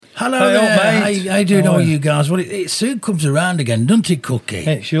Hello Hey there. up, mate. How you doing, all you guys? Well, it soon comes around again, doesn't it, Cookie?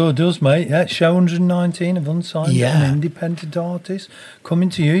 It sure does, mate. Yeah, it's show 119 of Unsigned, Yeah. an independent artist,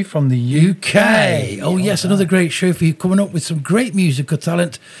 coming to you from the UK. Oh, yes, another great show for you, coming up with some great musical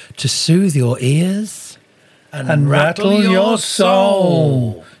talent to soothe your ears And rattle your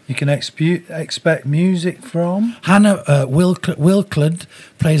soul. You can expect music from... Hannah Wilkland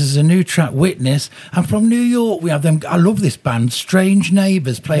plays as a new track, Witness. And from New York, we have them. I love this band, Strange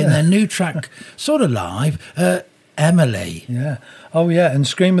Neighbours, playing their new track, sort of live, Emily. Yeah. Oh, yeah, and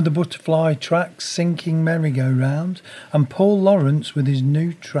Scream of the Butterfly track, Sinking Merry-Go-Round, and Paul Lawrence with his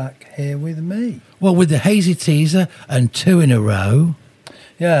new track, Here With Me. Well, with the Hazy Teaser and Two in a Row.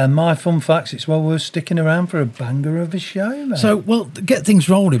 Yeah, and my fun facts, it's well worth sticking around for a banger of a show, mate. So, well, get things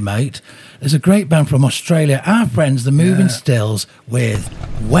rolling, mate. There's a great band from Australia, our friends, the Moving Stills, with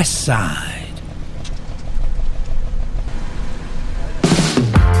West Side.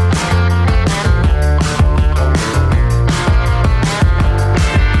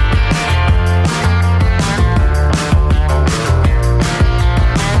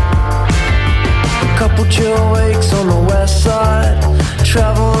 Couple chill wakes on the west side,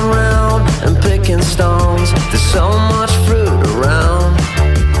 traveling around and picking stones. There's so much fruit around,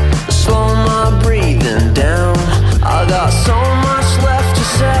 slow my breathing down. I got so much left to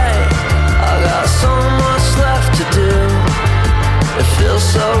say, I got so much left to do. It feels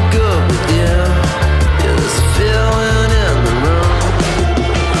so good with you, yeah, there's a feeling in the room.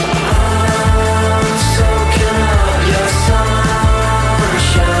 I'm soaking up your sunshine.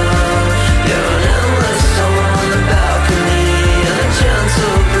 You're an endless song on the balcony, and a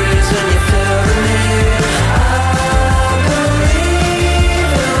gentle breeze when you feel the need. I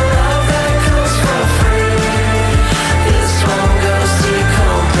believe in love that comes for free. This one goes to your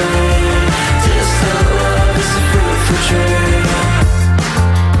company. Distant love is a fruitful tree.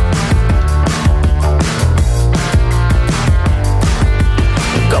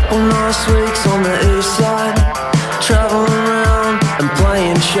 Couple nice weeks on the east side, traveling around and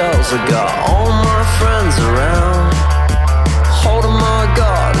playing shows. I got all my friends around, holding my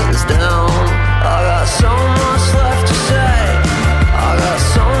gardens down. I got so much left to say, I got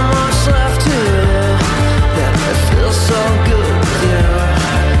so much left to do. Yeah, it feels so good with you.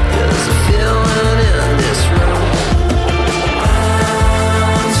 Yeah, there's a feeling in this room.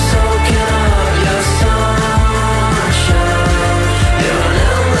 I'm soaking up your sunshine. You're an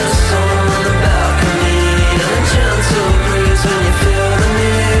endless song on the balcony, and a gentle breeze when you feel the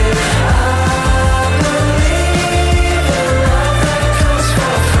need. I believe in love that comes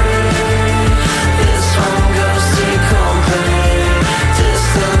for free. This one goes to your company.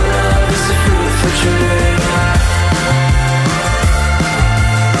 Distant love is a fruitful tree.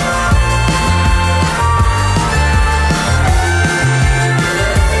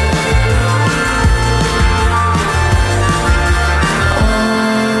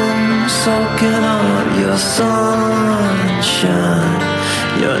 I'm soaking up your sunshine.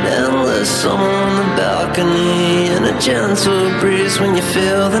 You're an endless summer on the balcony, and a gentle breeze when you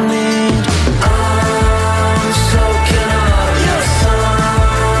feel the need. I'm soaking up your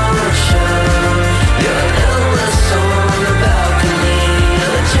sunshine. You're an endless summer on the balcony,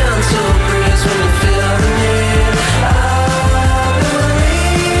 and a gentle breeze when you feel the need. I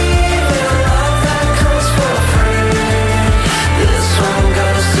believe in love that comes for free. This one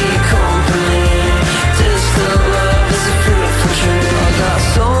goes to your company. Distant love is a fruitful tree. I got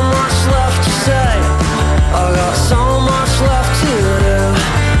so much left to say, I got so much left to do.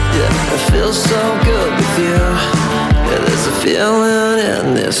 Yeah, it feels so good with you. Yeah, there's a feeling in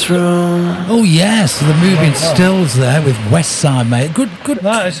this room. Oh, yes, the Moving Stills there with West Side, mate. Good.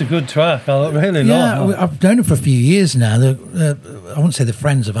 That is a good track. I really Yeah, like that. I've known them for a few years now. I won't say they're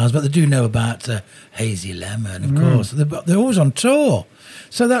friends of ours, but they do know about Hazy Lemon, of course. They're always on tour.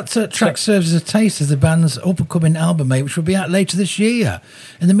 So that track serves as a taste of the band's up-and-coming album, mate, which will be out later this year.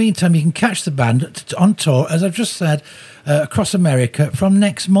 In the meantime, you can catch the band on tour, as I've just said, across America from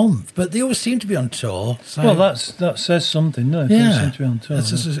next month. But they always seem to be on tour. So. Well, that says something, doesn't it? They seem to be on tour.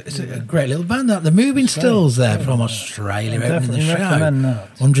 It's a great little band, that. The Moving Stills there from Australia, I'll opening the definitely show. recommend that.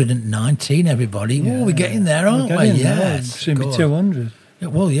 119, everybody. Oh, we're getting there, aren't we? Yes. Soon be 200. Yeah,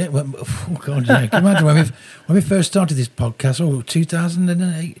 well, yeah. Well, oh, God, yeah. Can you imagine when we first started this podcast?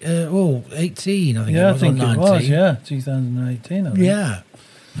 2008, 18, I think Yeah, it was. I think or it 19. was, yeah. 2018, I think. Yeah.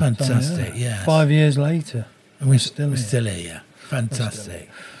 Fantastic, yeah. 5 years later. And we're still still here. here. Fantastic.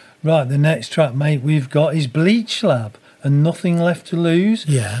 Right, the next track, mate, we've got is Bleach Lab. and Nothing Left to Lose.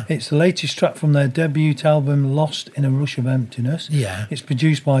 Yeah. It's the latest track from their debut album, Lost in a Rush of Emptiness. Yeah. It's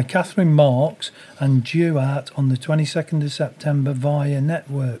produced by Catherine Marks and due out on the 22nd of September via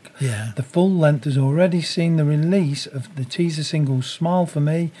Network. Yeah. The full length has already seen the release of the teaser singles Smile for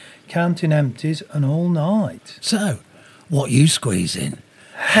Me, Counting Empties and All Night. So, what you squeezing?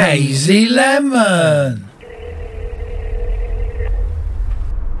 Hazy Lemon!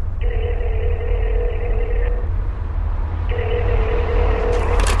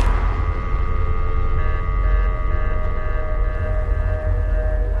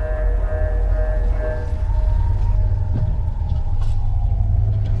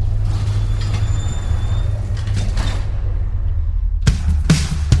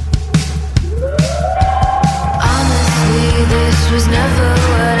 This was never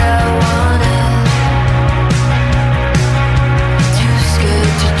what I wanted. Too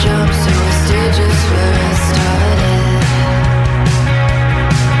scared to jump, so I stayed just where I started.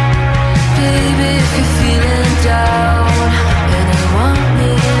 Baby, if you're feeling down and you want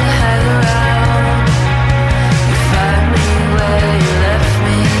me to hang around, you find me where you left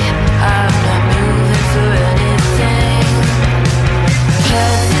me. I'm not moving for anything.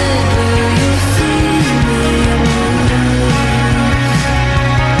 Passing through, you see me move.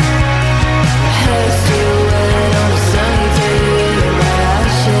 Hair still wet on a sunny day, my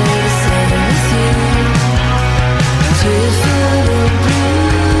eyes shade the same as you. Tears full of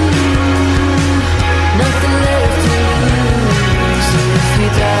blue, nothing left to lose. If you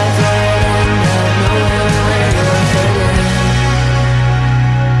dive right in, not knowing where you're headed.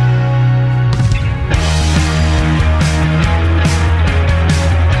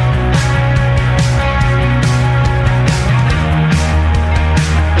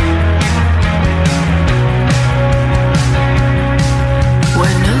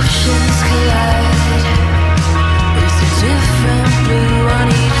 When oceans collide, it's a different blue on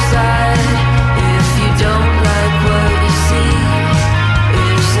each side. If you don't like what you see,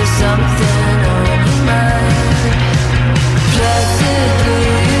 is there something on your mind? Plastic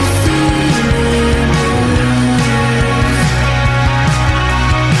blue, you see me move.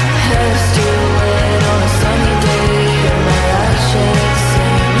 Hair still wet on a sunny day, my eyes shade the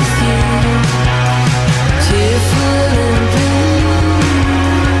same as you. Tearful and blue,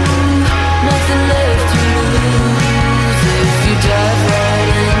 nothing left to lose. If you dive right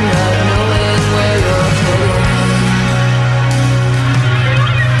in, not knowing where you're headed.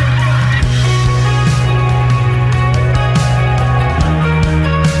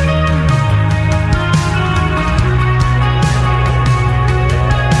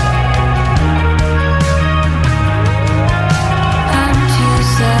 I'm too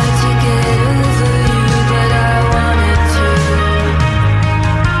sad to get over you, but I wanted to.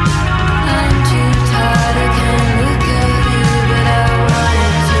 I'm too tired, I can't look at you, but I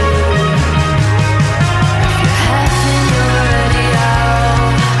wanted to. If you're half in, you're already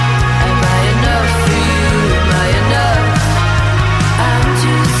out. Am I enough for you? Am I enough? I'm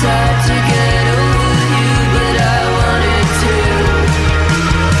too sad to get over you, but I wanted to.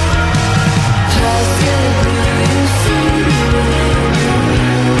 Plastic blue, you see me move.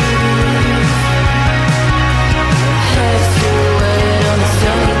 Hair still wet on a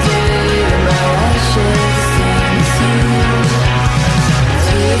sunny day, and my eyes shade the same as you.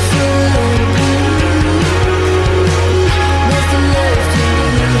 Tearful and blue, nothing left to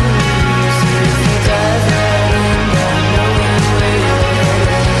lose. If you dive right in, not knowing where you're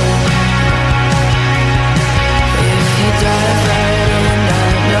headed. If you dive right in,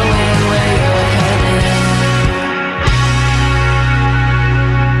 not knowing where you're headed.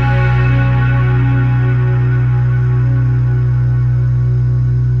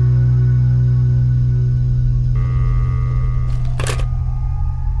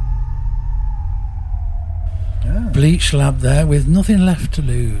 Bleach Lab there with Nothing Left to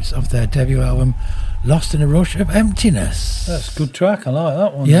Lose off their debut album, Lost in a Rush of Emptiness. That's a good track. I like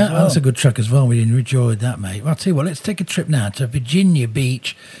that one. Yeah, as well. that's a good track as well. We enjoyed that, mate. Well, I'll tell you what, let's take a trip now to Virginia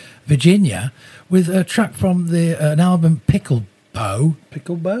Beach, Virginia, with a track from an album, Pickle Bow,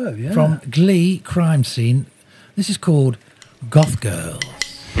 Pickle Bow, yeah. from Glee Crime Scene. This is called Goth Girls.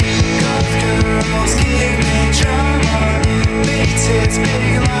 Girls give me drama, big tits,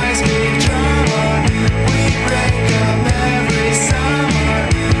 big lies, big drama. We break up every summer.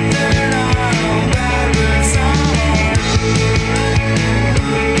 They're not all bad, but some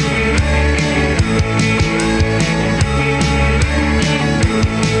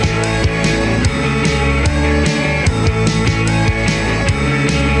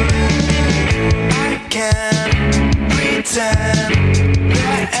I can't pretend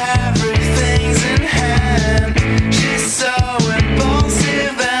that everything's in hand. She's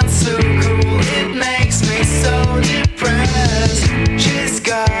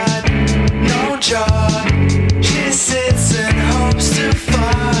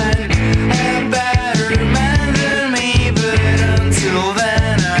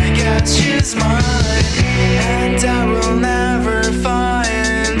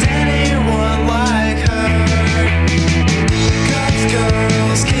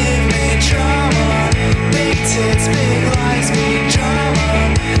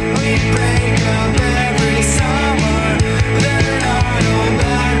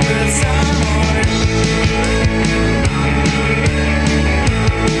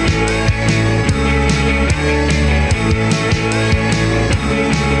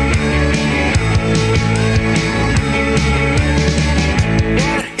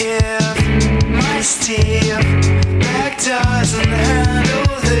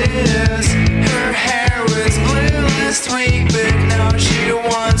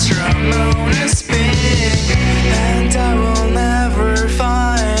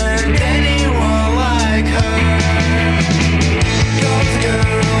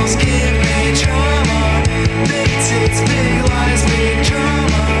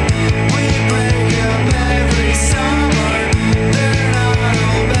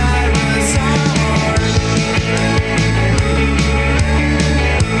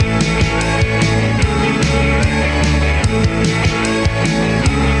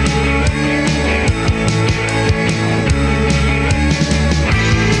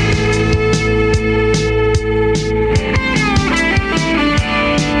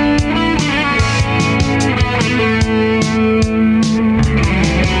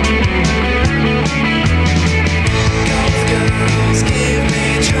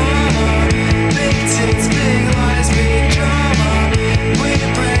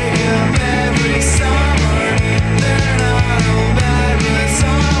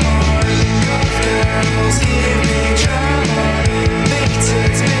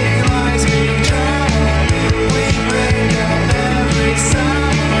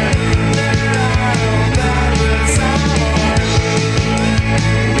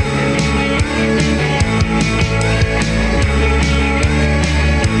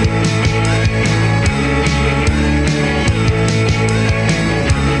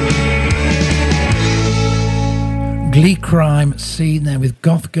glee crime scene there with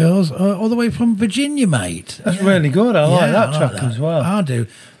goth girls all the way from Virginia, mate. That's really good. I like that I track that. as well. I do.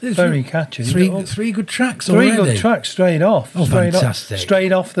 There's Very catchy. Three good tracks Three already. good tracks straight off. Oh, fantastic.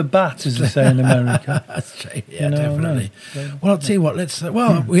 Straight off the bat, as they say in America. Yeah, You know, definitely. no. Well, I'll tell you what.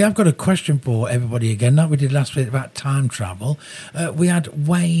 We have got a question for everybody again, like we did last week about time travel. We had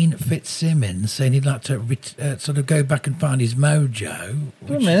Wayne Fitzsimmons saying he'd like to sort of go back and find his mojo.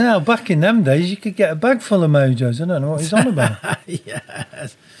 I mean, now, back in them days, you could get a bag full of mojos. I don't know what he's on about.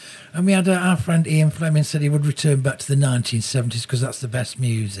 Yes. And we had our friend Ian Fleming said he would return back to the 1970s because that's the best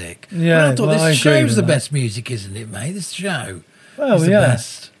music. Yeah, well, I thought well, I this agree show's with the that. best music, isn't it, mate? This show Well, is the yeah.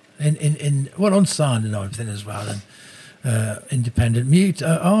 best. Unsigned and everything as well, and independent mute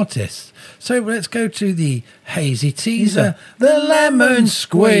artists. So let's go to the hazy teaser, the lemon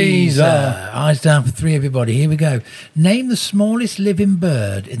squeezer. Eyes down for three, everybody. Here we go. Name the smallest living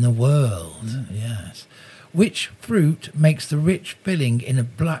bird in the world. Yes. Which fruit makes the rich filling in a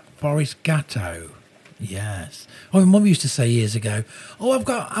Black Forest gatto? Yes. Oh, my mum used to say years ago, "Oh, I've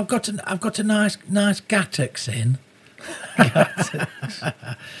got a nice gattux in."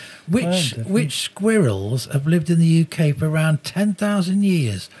 Which squirrels have lived in the UK for around 10,000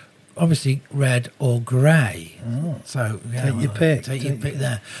 years? Obviously, red or grey. So Take your pick. Take your pick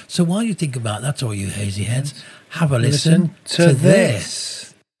there. So while you think about that, all you hazy heads, have a listen Listen to this.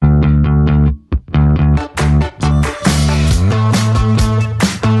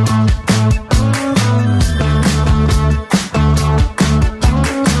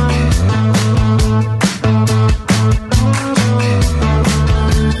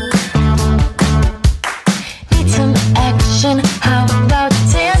 Need some action, how about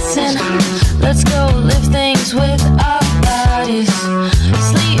dancing? Let's go lift things with our bodies.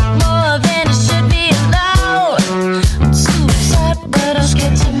 Sleep more than it should be allowed. I'm too tired, but I'm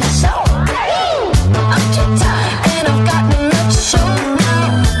scared to miss out. I'm too tired, and I've got no love to show now.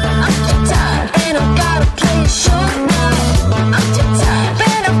 I'm too tired, and I've gotta play a show now. I'm too tired,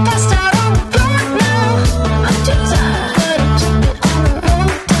 and I've got to start on the road now. I'm too tired, but I'm keeping on the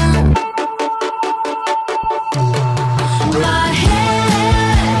road down. My head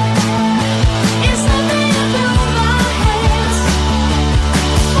is slipping through my hands,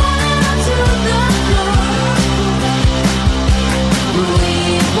 falling onto the floor. We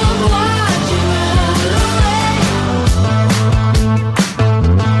will watch you run away.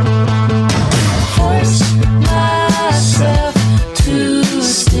 Force myself to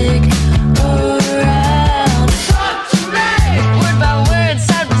stick around. Word by word,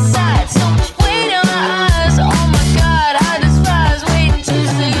 side by side, so much weight in my eyes. Oh my God, I despise waiting to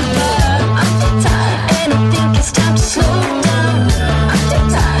say goodbye. I'm too tired, and I think it's time to slow down. I'm too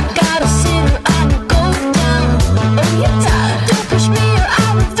tired, gotta sit or I will go down. Oh, you're tired, don't push me or I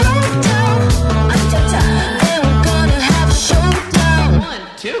will throw down. I'm too tired, and we're gonna have a showdown.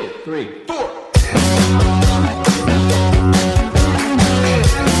 1, 2, 3, 4.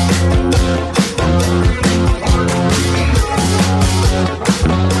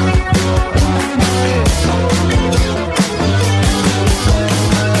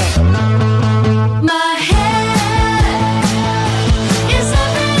 My head is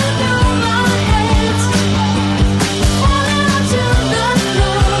slipping through my hands, falling onto the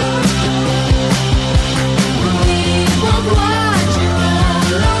floor. We will watch you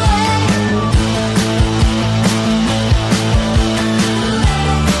run away.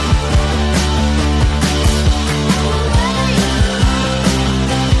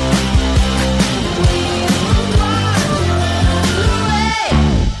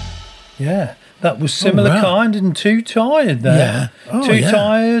 Yeah, that was similar right. kind and Too Tired there. Yeah. Oh, Too yeah.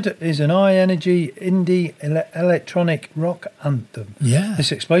 Tired is an high-energy indie electronic rock anthem. Yeah.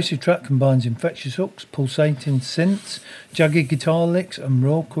 This explosive track combines infectious hooks, pulsating synths, jagged guitar licks and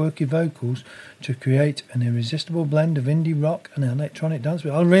raw quirky vocals to create an irresistible blend of indie rock and electronic dance.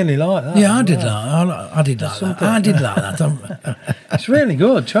 I really like that. Yeah, I as did well. that. I did like that. something. I did like that. It's really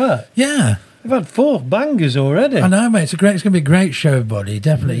good track. Yeah. We've had 4 bangers already. I know, mate. It's going to be a great show, buddy.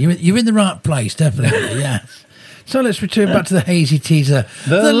 Definitely. You're in the right place, definitely. Yes. So let's return back to the hazy teaser.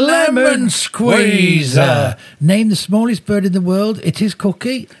 The lemon squeezer. Name the smallest bird in the world. It is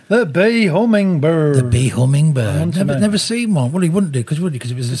Cookie. The bee hummingbird. The bee I hummingbird. want to know. Never seen one. Well, he wouldn't do, would he?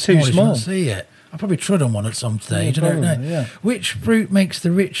 Because it was the It's too smallest. You small. wouldn't see it. I probably trod on one at some stage. I don't know. probably, yeah. Which fruit makes the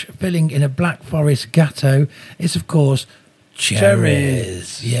rich filling in a Black Forest gatto? It's, of course,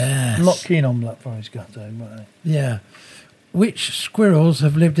 cherries. Yes. I'm not keen on Black Forest Gatto, but Yeah. Which squirrels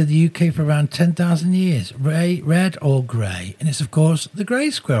have lived in the UK for around 10,000 years? Red or grey? And it's, of course, the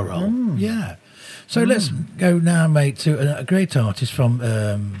grey squirrel. Yeah. So let's go now, mate, to a great artist from,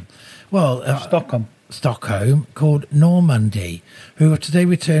 Stockholm. Stockholm called Normandy, who have today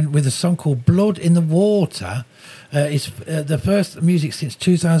returned with a song called Blood in the Water. It's the first music since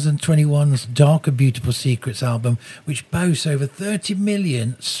 2021's Darker Beautiful Secrets album, which boasts over 30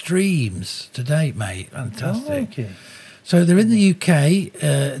 million streams to date, mate. Fantastic. Okay. So they're in the UK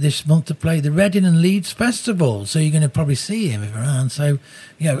this month to play the Reading and Leeds Festival. So you're going to probably see him if around. So,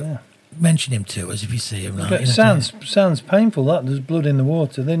 mention him to us if you see him. But it sounds painful, that. There's blood in the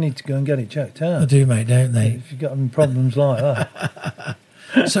water. They need to go and get it checked out. They do, mate, don't they? If you've got problems like that.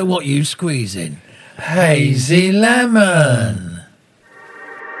 So what you squeezing? Hazy Lemon.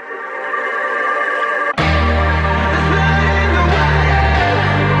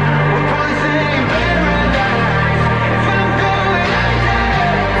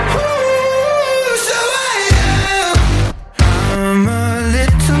 I'm a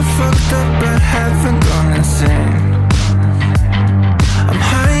little fucked up, but haven't gone insane. I'm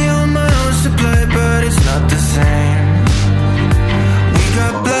high on my own supply, but it's not the same. We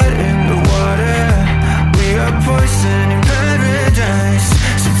got blood in the water, we got poison in paradise.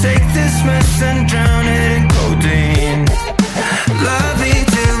 So take this mess and drown it in codeine. Love me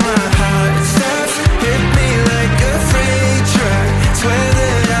till my heart stops, hit me like a freight truck. Swear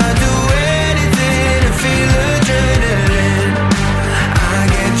that I'll do anything to feel adrenaline. I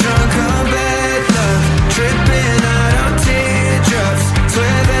get drunk on bad luck, tripping out on teardrops.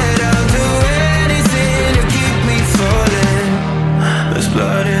 Swear that I'll do anything to keep me falling. There's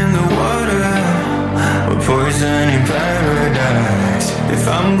blood in the water, we're poison in paradise. If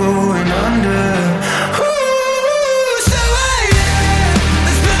I'm going under, ooh, so I am.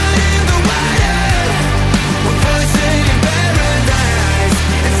 There's blood in the water, we're poison in paradise.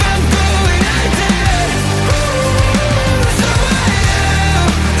 If I'm going under, ooh, so I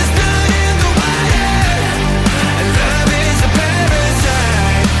am. There's blood in the water, and love is a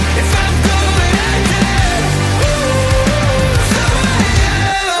parasite. If I'm going under, ooh, so I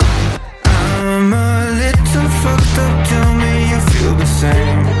am. I'm a little fucked up, tell me you feel the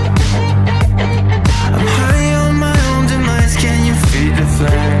same. I'm high on my own demise, can you feed the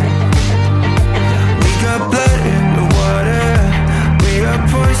flame? We got blood in the water, we got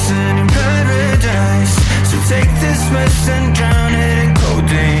poison in paradise. So take this mess and drown it in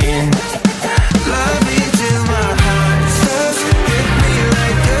codeine. Love me till my heart stops, hit me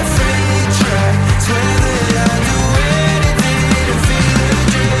like a freight truck. Swear that I'll do anything to feel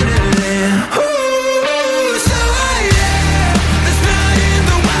adrenaline. Ooh, so I am. There's blood in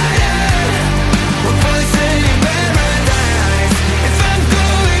the water, we're poison in paradise. If I'm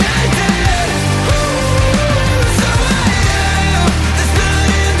going under, ooh, so I am. There's blood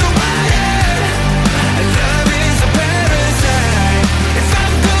in the water, and love is a parasite. If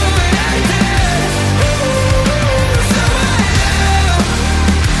I'm going under, ooh, so I am.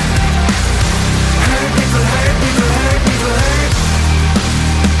 Hurt people, hurt people, hurt people, hurt.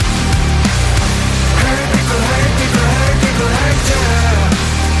 Hurt people, hurt people, hurt people, hurt ya.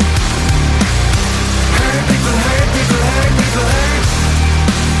 Hurt people, hurt people, hurt people, hurt.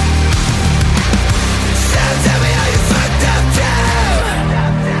 So tell me how you fucked up now.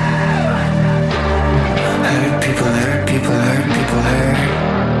 Hurt people, hurt people, hurt people, hurt.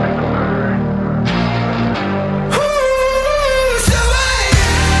 Ooh, so I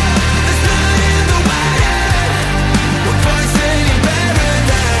am. There's blood in the water, we're poison in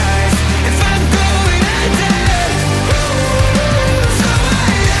paradise. If I'm going under, ooh, so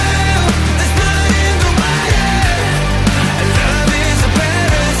I am. There's blood in the water, and love is a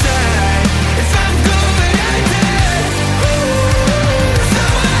parasite. If I'm going under, ooh, so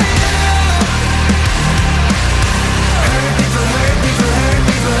I am. Hurt people, hurt people, hurt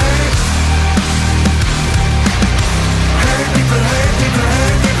people, hurt. Hurt people, hurt people,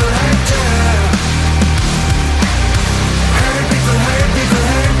 hurt people, hurt ya. Hurt people, hurt people,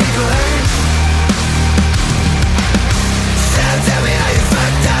 hurt people, hurt. So tell me how you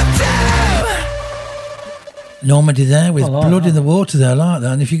fucked up now. Normandy there with I like Blood that. in the Water there, I like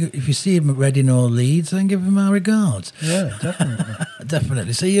that. And if you see him at Reading or Leeds, then give him our regards. Yeah, definitely.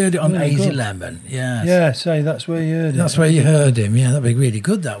 Definitely. So you heard it on Really Hazy good. Lemon. Yes. Yeah, say that's where you heard it. That's where you heard him. Yeah, that'd be really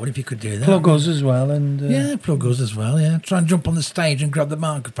good, that one, if you could do that. Plug us as well, and Yeah, plug us as well, yeah. Try and jump on the stage and grab the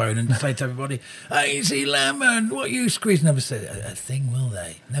microphone and say to everybody, Hazy Lemon, what you squeeze? Never say a thing, will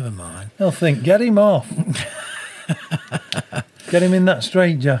they? Never mind. they'll think, get him off. Get him in that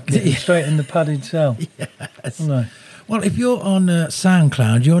straight jacket, straight in the padded cell. Yes. No. Well, if you're on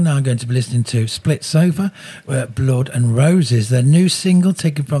SoundCloud, you're now going to be listening to Split Sofa, Blood and Roses, their new single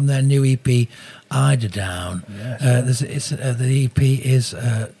taken from their new EP, Ida Down. Yes. The EP is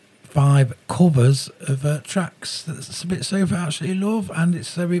 5 covers of tracks that's a bit so I absolutely love, and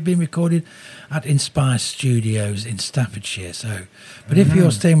it's been recorded at Inspire Studios in Staffordshire. So, but if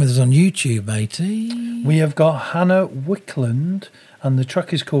you're staying with us on YouTube, matey, We have got Hannah Wickland, and the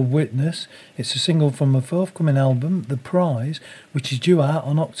track is called Witness. It's a single from a forthcoming album, The Prize, which is due out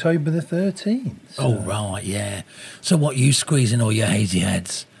on October the 13th. oh right, yeah. So what you squeezing all your hazy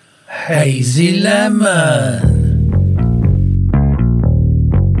heads? Hazy Lemon.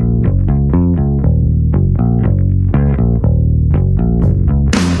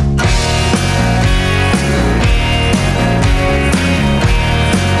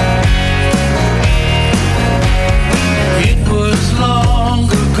 It was long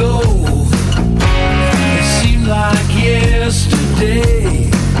ago. It seemed like yesterday.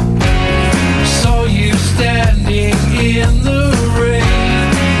 Saw you standing in the rain.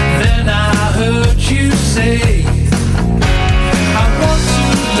 Then I heard you say, I want to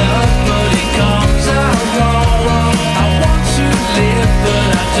love, but it comes out wrong. I want to live, but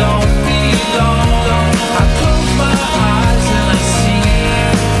I don't belong. I close my eyes and I see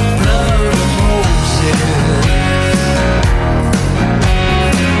blood and roses.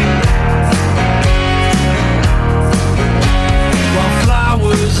 While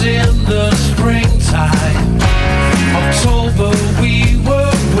flowers in the springtime, October we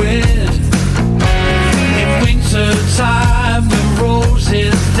were wed. In winter time the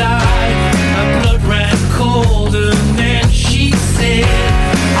roses died. My blood ran cold and then she said,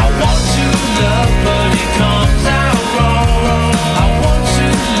 I want to love but it comes out wrong. I want to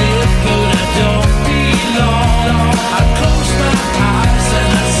live but I don't belong. I close my eyes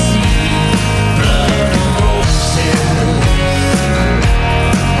and I see blood and roses.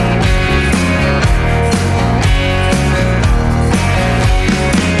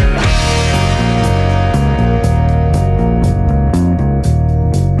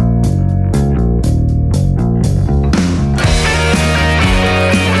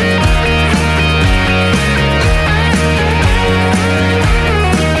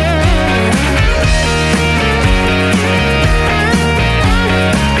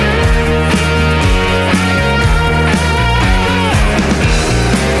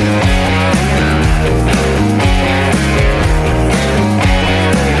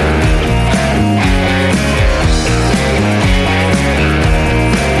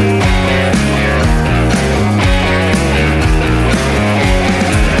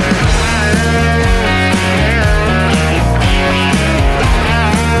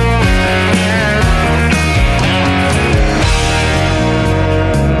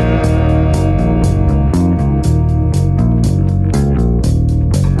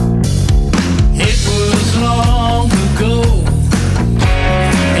 It was long ago.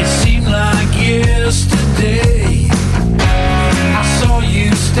 It seemed like yesterday. I saw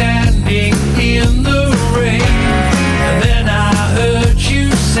you standing in the rain. And then I heard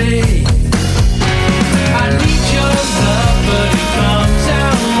you say, I need your love, but it comes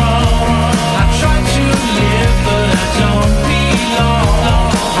out wrong. I try to live, but I don't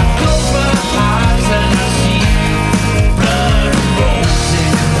belong. I close my eyes and I see blood and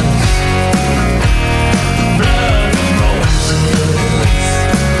roses. Blood and roses.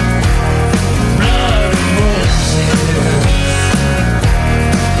 Blood and roses. Blood and roses.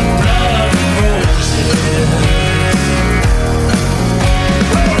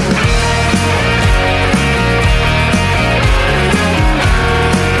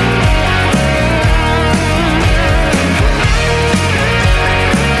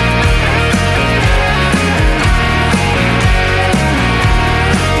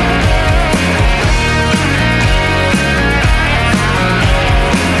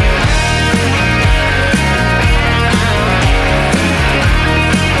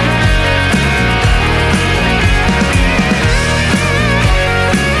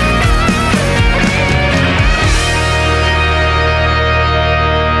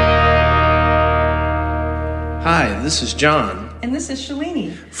 Hi, this is John And this is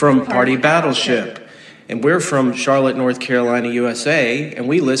Shalini from Party Battleship, and we're from Charlotte, North Carolina, USA, and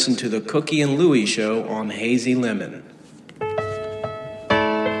we listen to the Cookie and Louie Show on Hazy Lemon.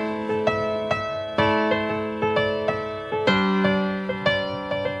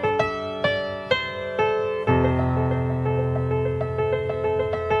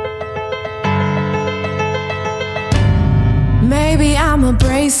 Maybe I'm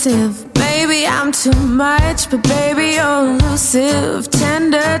abrasive, maybe I'm too much, but baby you're elusive,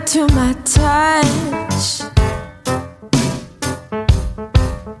 tender to my touch.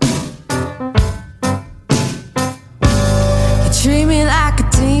 You treat me like a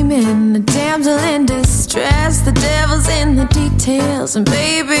demon, a damsel in distress. The devil's in the details. details, and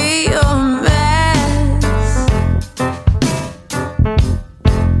baby, you're a mess.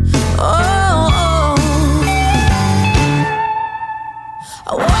 Oh,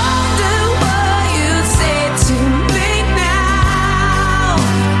 I wonder what you'd say to me now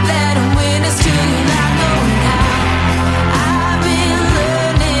that I'm witness to you not going out. I've been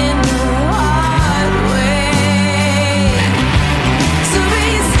learning the hard way. So be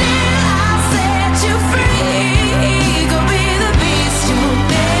still, I'll set you free. Go be the beast you're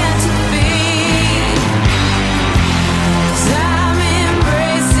meant to be. 'Cause I'm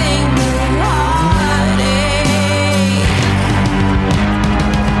embracing the heartache.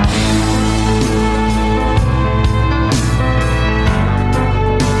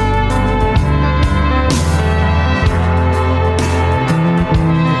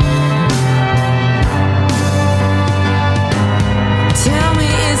 Tell me,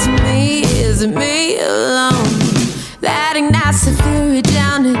 is it me alone that ignites the fury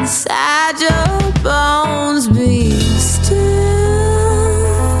down inside your bones? Be still,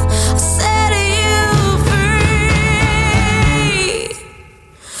 I'll set you free.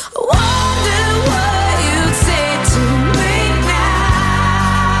 I wonder what you'd say to me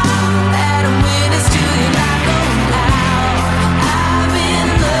now that I'm witness to you not going out. I've been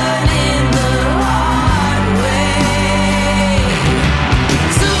learning the hard way.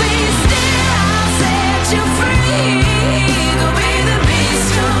 So be still, I'll set you free. Go be the beast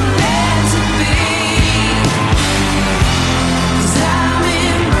you're meant to be. 'Cause I'm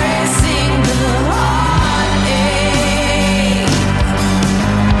embracing the heartache.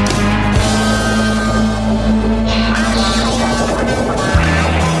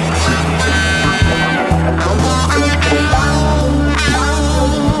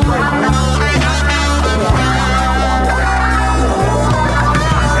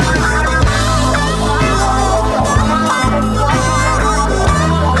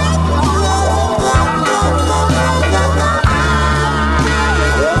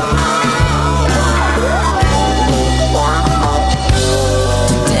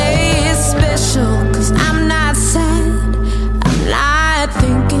 Today is special 'cause I'm not sad. I'm not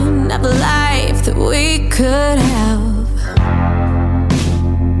thinking of the life that we could have.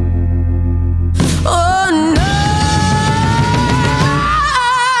 Oh no,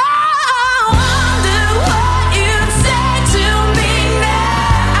 I wonder what you'd say to me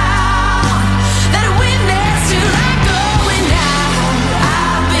now that I witnessed you like going out.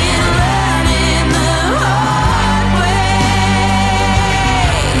 I've been learning the hard way.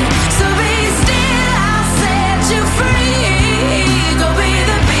 So be still, I'll set you free. Go be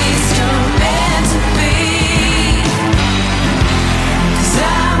the beast you're meant to be. 'Cause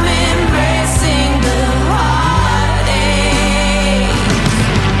I'm embracing the heartache.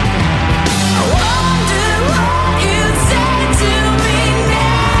 I wonder what you'd say to me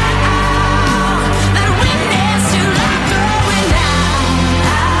now that I witnessed you like going out.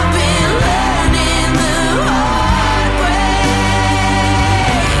 I've been learning the hard way.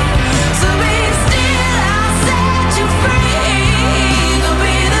 So be still, I'll set you free. Go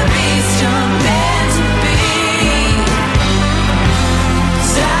be the beast you're meant to be.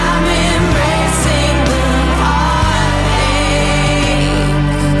 'Cause I'm embracing the heartache.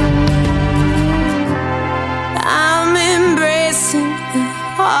 I'm embracing the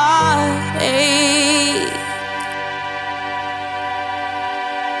heartache.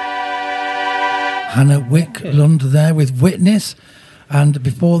 Hannah Wicklund there with Witness, and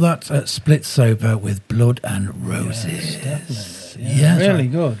before that, Split Sober with Blood and Roses. Definitely. Yes, really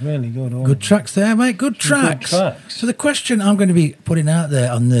good, really good. all Good of them. tracks there, mate. Good tracks. tracks. So the question I'm going to be putting out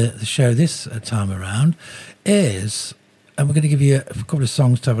there on the show this time around is, and we're going to give you a couple of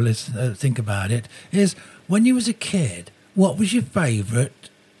songs to have a listen, think about it, is when you was a kid, what was your favourite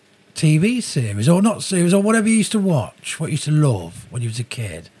TV series, or not series, or whatever you used to watch, what you used to love when you was a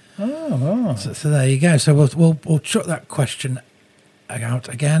kid? Oh, right. So there you go. So we'll chuck that question out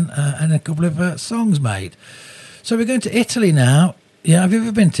again and a couple of songs, mate. So we're going to Italy now. Yeah, have you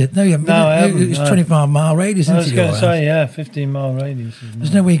ever been to it? No, you haven't. No, I haven't, It's no. 25-mile radius. I was into going your to house. say, yeah, 15-mile radius.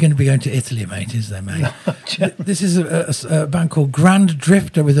 There's no way you're going to be going to Italy, mate, is there, mate? This is a band called Grand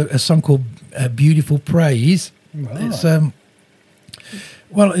Drifter with a song called Beautiful Praise. Right.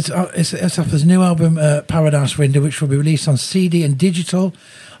 It's it's off his new album Paradise Window, which will be released on CD and digital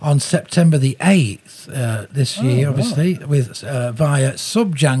on September the 8th this year, obviously, with via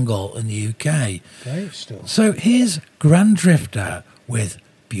Subjangle in the UK. Great stuff. So here's Grand Drifter with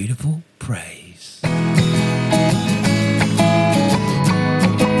Beautiful Praise.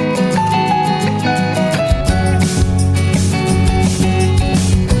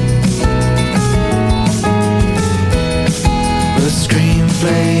 The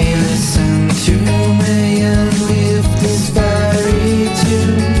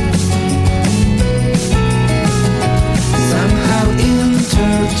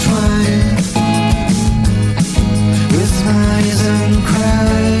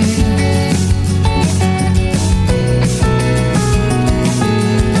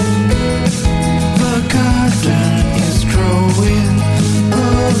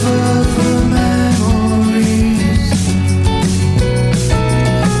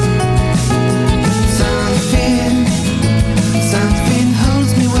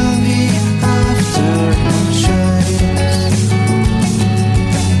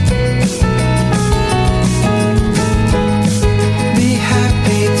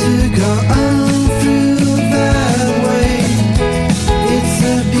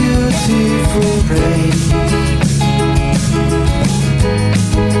for praise.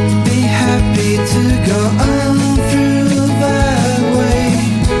 Be happy to go on through that way.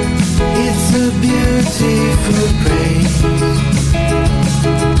 It's a beautiful praise.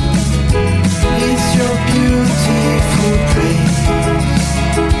 It's your beautiful praise.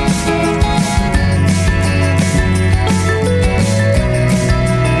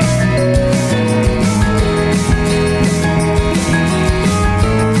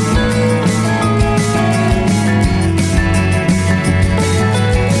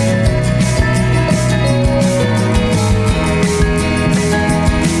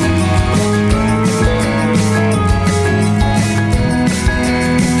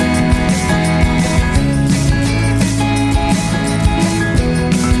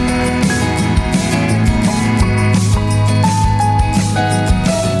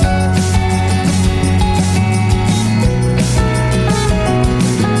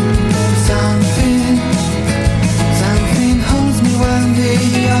 Something holds me when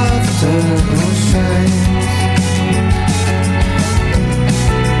the afterglow shines.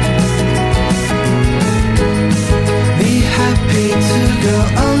 Be happy to go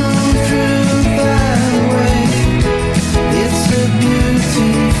on through that way. It's a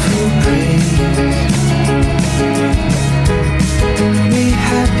beautiful praise. Be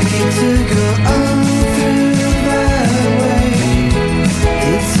happy to go on through that way.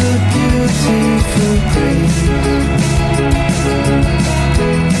 It's a beautiful praise.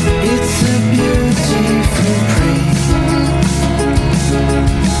 It's a beautiful praise.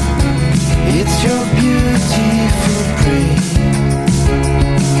 It's your beautiful praise.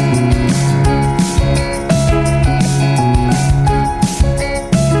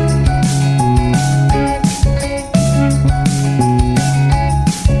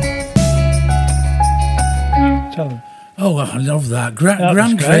 Tell them. Oh, I love that. That was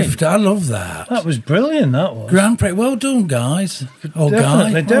Grand great. Drift, I love that. That was brilliant, that was. Grand Prix, well done, guys. Oh,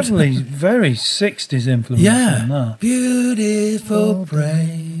 guy. Definitely very 60s influence on Yeah. that. Beautiful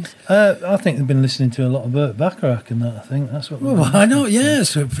praise. I think they've been listening to a lot of Burt Bacharach and that, I think. That's what. Well, I know, yeah,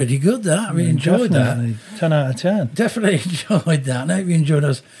 it's pretty good, that. We enjoyed that. Definitely. 10 out of 10. Definitely enjoyed that. And I hope you enjoyed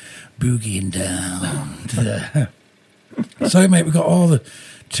us boogieing down. So, mate, we've got all the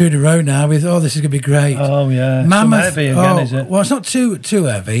two in a row now. This is going to be great. Oh, yeah. Mammoth. Some heavy again, is it? Well, it's not too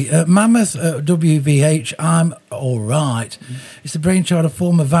heavy. Mammoth WVH, I'm All Right. It's the brainchild of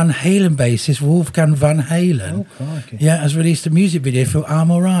former Van Halen bassist Wolfgang Van Halen. Oh, crikey. Yeah, has released a music video for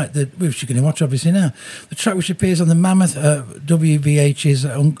I'm All Right, which you're going to watch obviously now. The track which appears on the Mammoth WVH's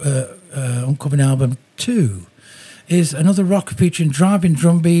upcoming album 2 is another rock featuring driving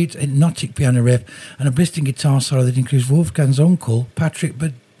drum beat, hypnotic piano riff, and a blistering guitar solo that includes Wolfgang's uncle, Patrick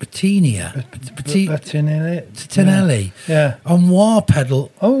Bettinelli, Yeah. on wah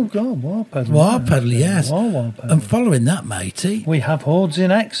pedal. Oh, God, War Pedal. Wah pedal, yes. War Pedal. And following that, matey, We have Hordes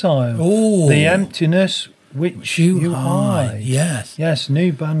in Exile. Oh. The Emptiness Which You Hide. Yes. Yes,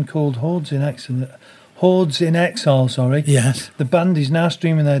 new band called Hordes in Exile. Hordes in Exile, sorry. Yes. The band is now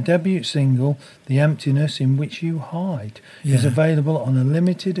streaming their debut single, The Emptiness in Which You Hide. Is Yeah. available on a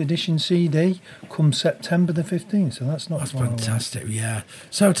limited edition CD come September the 15th, so that's not That's far away. fantastic, yeah.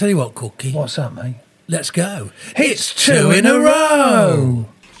 So I'll tell you what, Cookie. What's that, mate? Let's go. It's 2 in a row!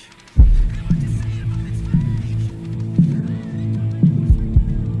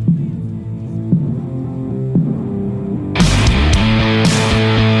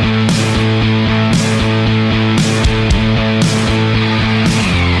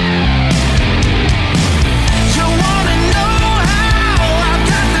 You wanna know how? I've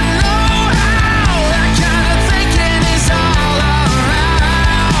got the know-how. That kind of thinking is all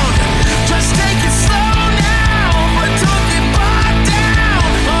around. Just take it slow now, but don't get bogged down.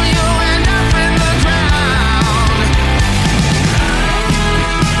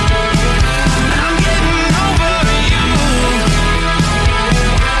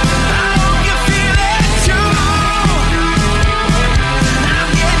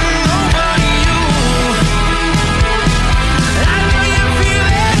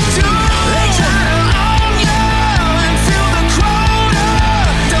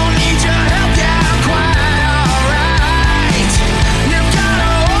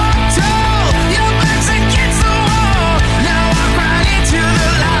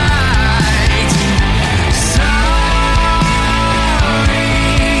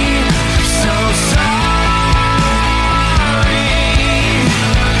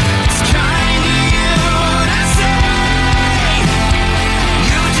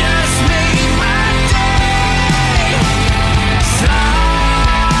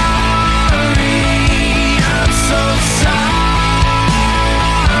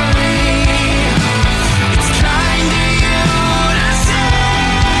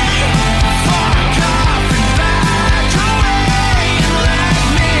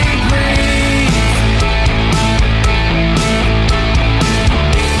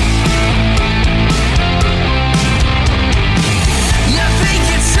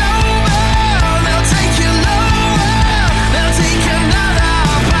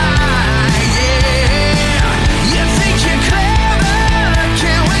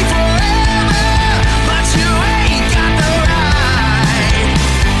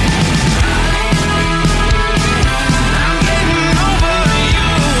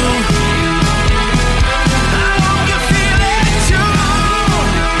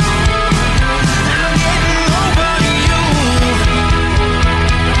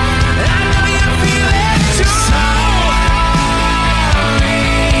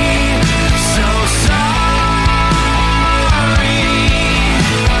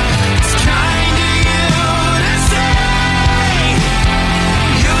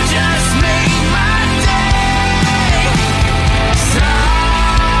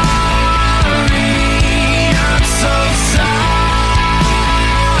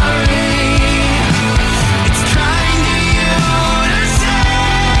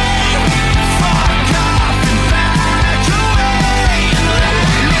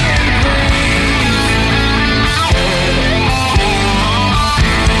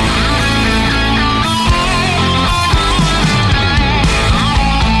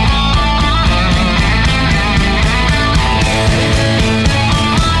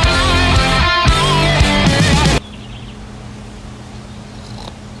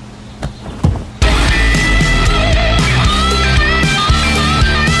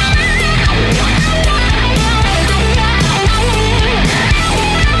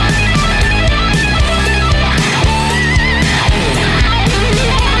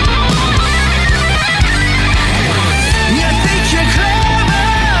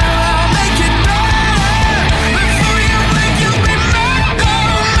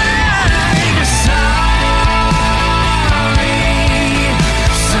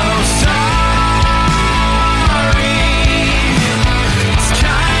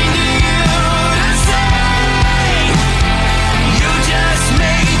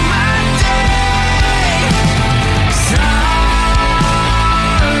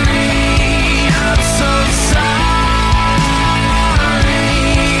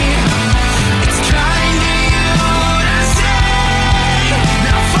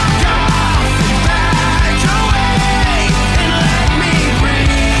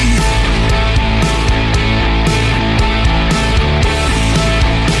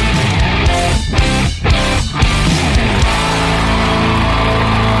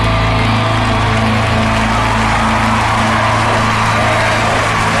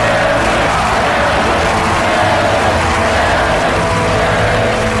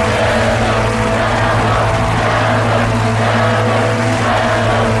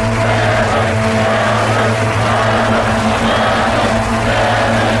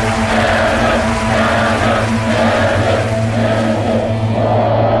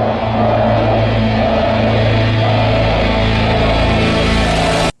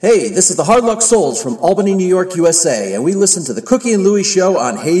 Hey, this is the Hard Luck Souls from Albany, New York, USA, and we listen to the Cookie and Louie Show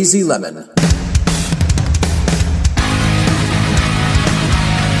on Hazy Lemon.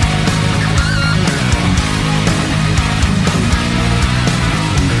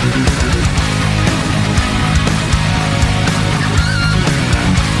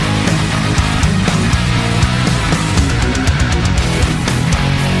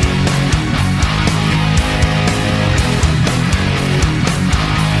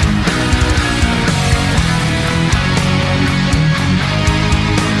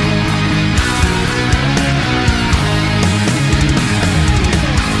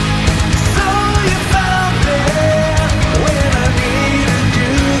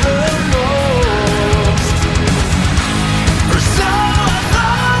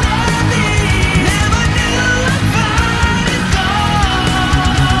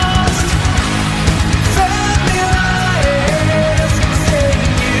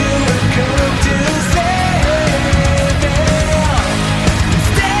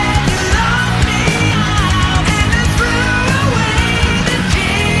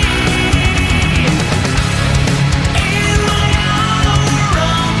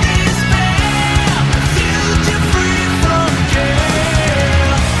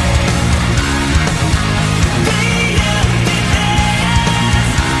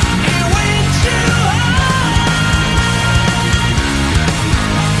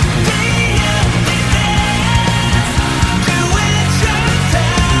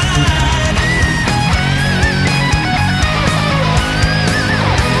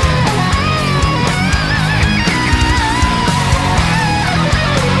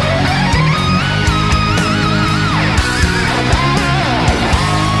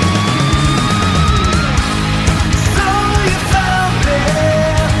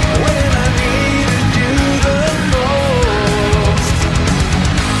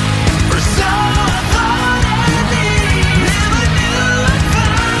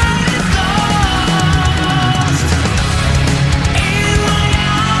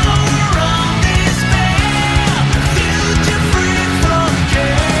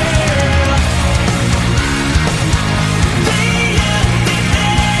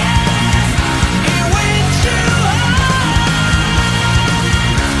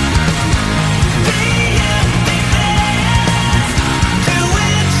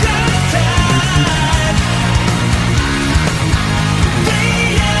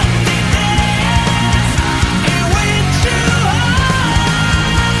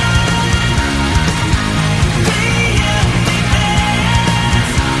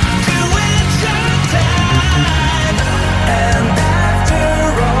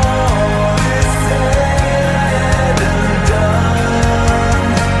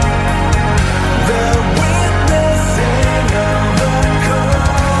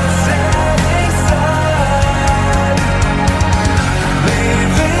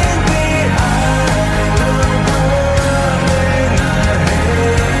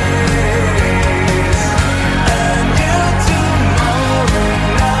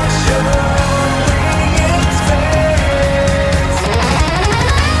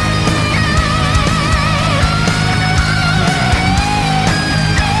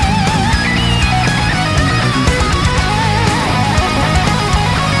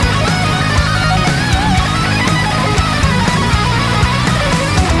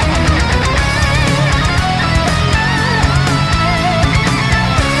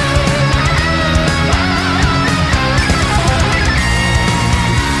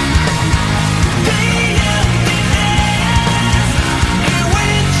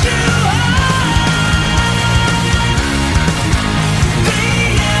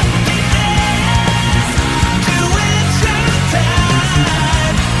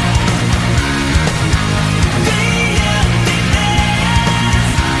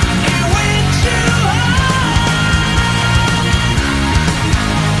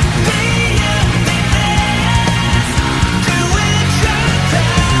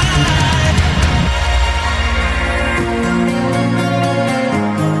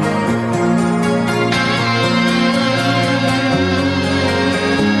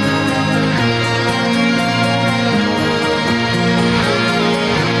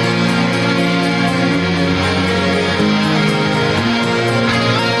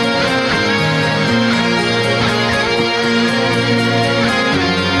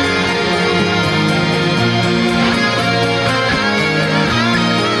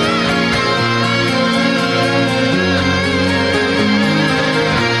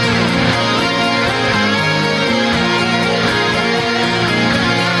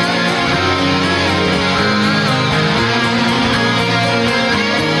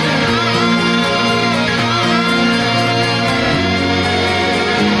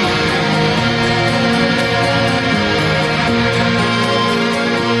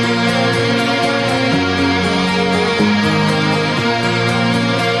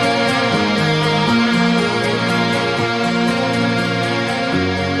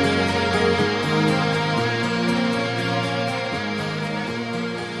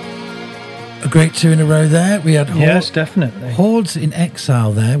 great two in a row there. We had Yes, definitely. Hordes in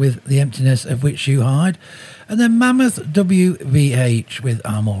Exile there with The Emptiness of Which You Hide. And then Mammoth WVH with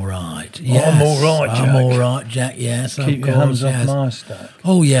I'm Alright. Yes. I'm Alright, Jack. I'm Alright, Jack, yes. Keep of your hands course, off yes. my stack.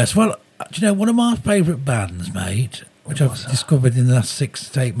 Oh, yes. Well, do you know, one of my favourite bands, mate, which I've discovered in the last 6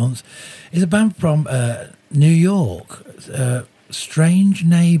 to 8 months, is a band from New York, Strange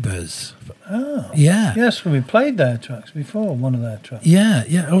Neighbours. Oh. Yeah. Yes, well, we played their tracks before, one of their tracks. Yeah,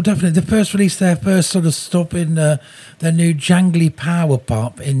 yeah, oh, definitely. They first released their first sort of stuff in their new jangly power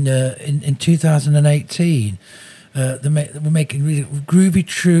pop in 2018. They were making really groovy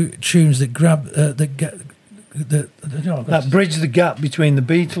tunes that grab That bridged the gap between the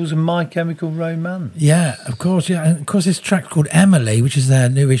Beatles and My Chemical Romance. Yeah, of course, yeah. And of course, this track called Emily, which is their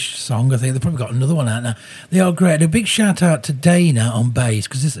newish song. I think they've probably got another one out now. They are great. A big shout out to Dana on bass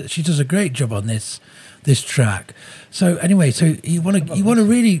because she does a great job on this track. So anyway, so you want to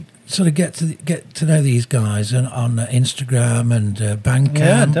really sort of get to know these guys on Instagram and Bandcamp.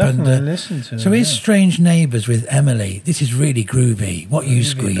 Yeah, definitely and, listen to So them, here's yeah. Strange Neighbours with Emily. This is really groovy. What you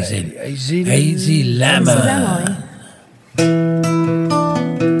squeezing? Hazy Lemon.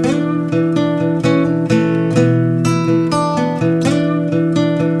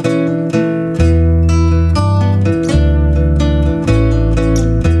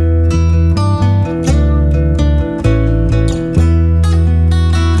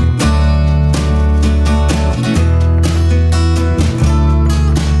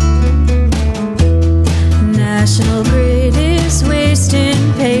 National Grid is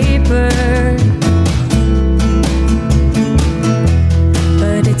wasting paper.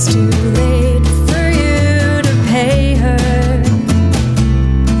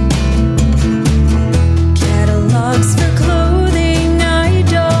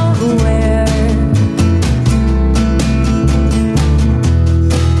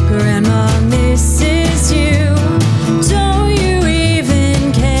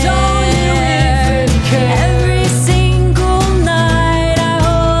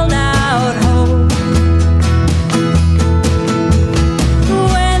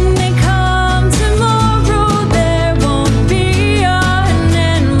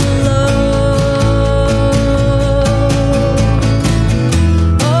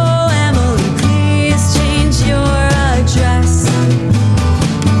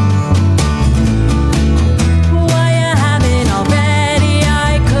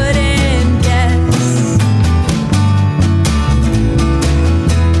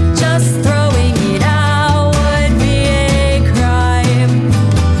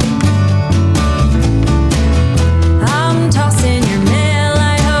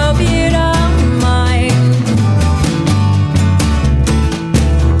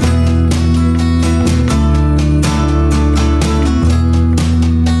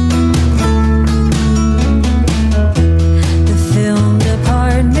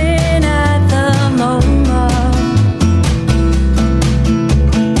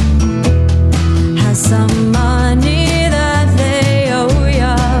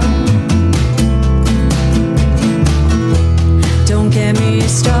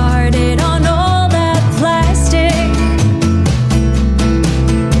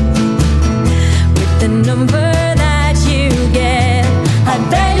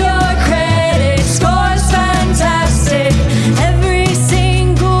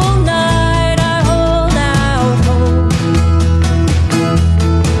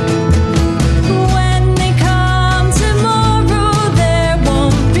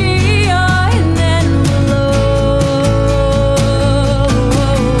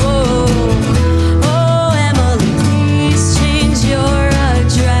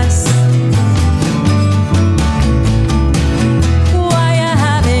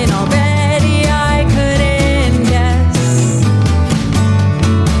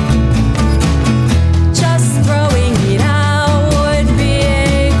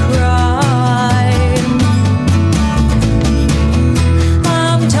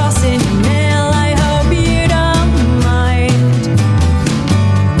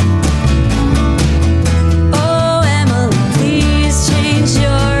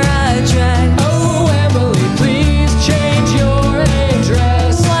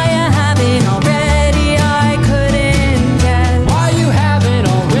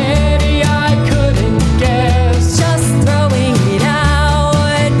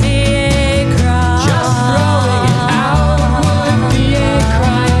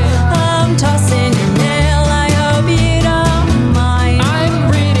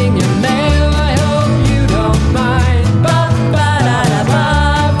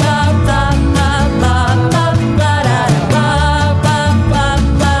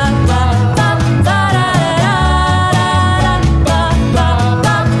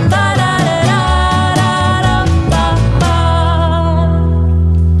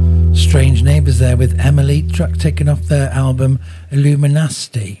 Neighbours there with Emily, track taken off their album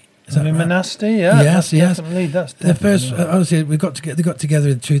Illuminati. Is that right? Illuminati, yeah. Yes, yes. That's The definitely first, right. obviously, they got together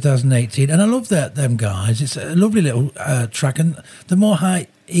in 2018, and I love them guys. It's a lovely little track, and the more I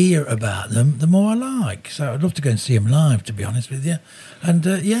hear about them, the more I like. So I'd love to go and see them live, to be honest with you. And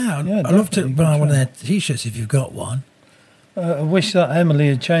I'd love to definitely, buy good one of track. their T-shirts if you've got one. I wish that Emily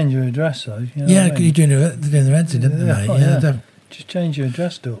had changed her address, though. You know Yeah, what I mean? they're doing the renting, didn't they, mate? Yeah. Just change your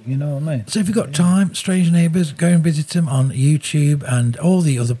address, Doc, you know what I mean? So if you've got time, Strange Neighbours, go and visit them on YouTube and all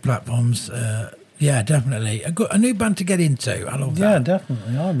the other platforms. Yeah, definitely. A new band to get into. I love that. Yeah,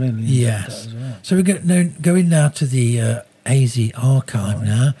 definitely. I really enjoyed that Yes. as well. So we're going now to the AZ archive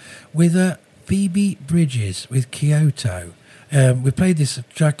now with Phoebe Bridges with Kyoto. We played this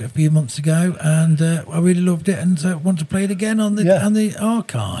track a few months ago, and I really loved it, and want to play it again on the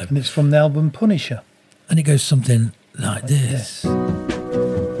archive. And it's from the album Punisher. And it goes something like this.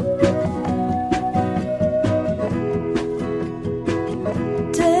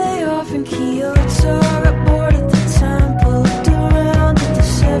 Day off in Kyoto, got bored at the temple, looked around at the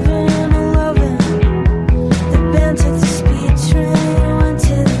 7-Eleven. The band took the speed train, went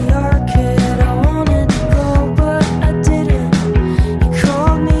to the arcade. I wanted to go, but I didn't. You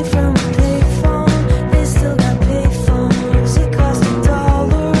called me from a payphone, they still got payphones. It cost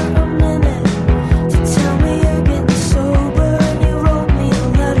 $1 a minute to tell me you're getting sober. And you wrote me a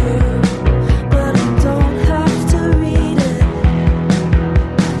letter, but I don't have to read it.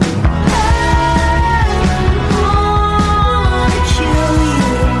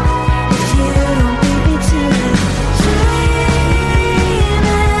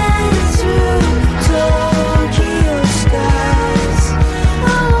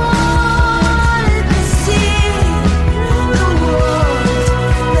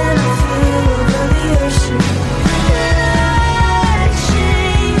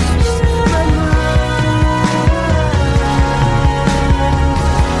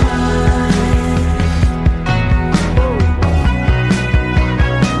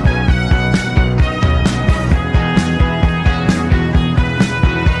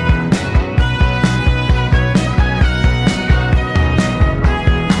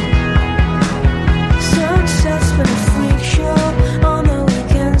 Sunset's been a freak show on the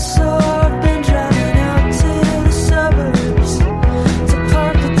weekend, so I've been driving out to the suburbs to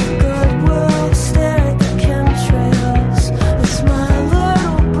park at the Goodwill, stare at the chemtrails with my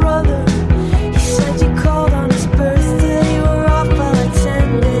little brother. He said you called on his birthday, you were off by like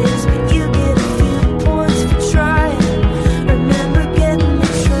 10 days, but you get a few points for trying. Remember getting the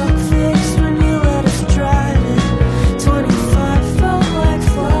truck fixed when you let us drive it. 25 felt like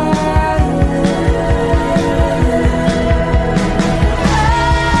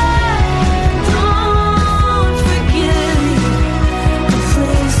Don't forget me, but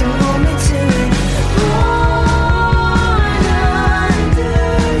please don't hold me to it. Born under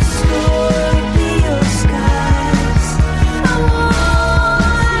Scorpio skies, I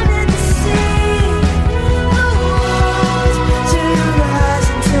wanted to see the world to rise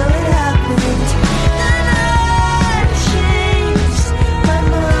until it happened, and I changed my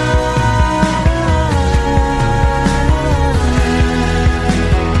mind.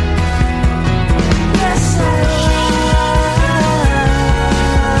 Yes,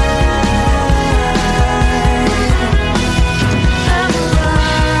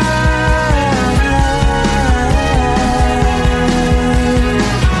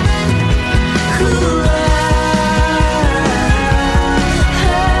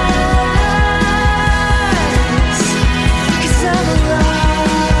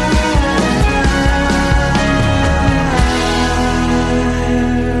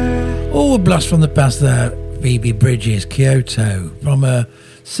 Oh, a blast from the past there, Phoebe Bridges, Kyoto, from her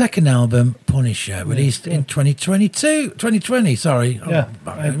second album, Punisher, released in 2020, sorry. Yeah,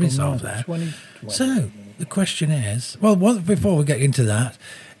 I myself there. 2020. So, the question is, well, before we get into that,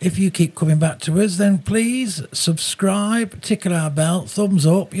 if you keep coming back to us, then please subscribe, tickle our bell, thumbs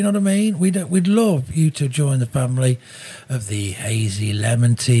up, you know what I mean? We'd love you to join the family of the Hazy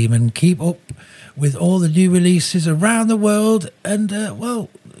Lemon team and keep up with all the new releases around the world. And, well,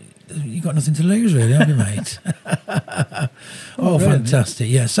 you've got nothing to lose, really, have you, mate? Oh, really? fantastic.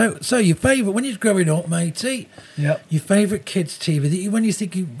 Yeah. So your favourite, when you're growing up, matey, Yep. your favourite kids' TV, when you're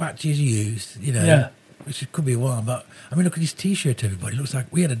thinking back to your youth, you know, Yeah. which could be a while, but I mean, look at his T-shirt, everybody. It looks like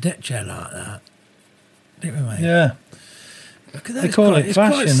we had a deck chair like that, didn't we, mate? Yeah. Look at that. They It's call quite- it it's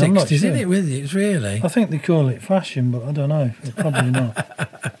quite fashion, I'm not 60s, isn't sure. it, with you? It's really. I think they call it fashion, but I don't know. Probably not.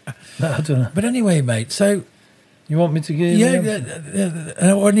 I don't know. But anyway, mate, so, You want me to give you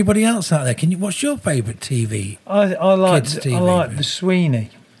or anybody else out there, what's your favourite TV? I like Kids' TV, I like really. the Sweeney.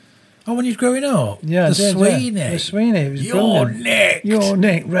 Oh, when you were growing up? Yeah, The I did, Sweeney. Yeah. The Sweeney. It was You're brilliant. nicked. You're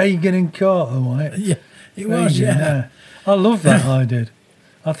Nick. Reagan and Carter, right? Yeah, it was, yeah. I love that. I did.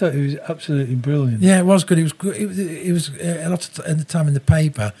 I thought it was absolutely brilliant. Yeah, it was good. It was good. It was a lot of at the time in the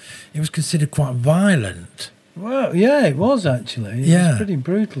paper. It was considered quite violent. Well, yeah, it was actually. It Yeah. was pretty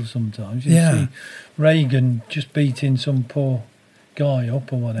brutal sometimes. You Yeah. see Reagan just beating some poor guy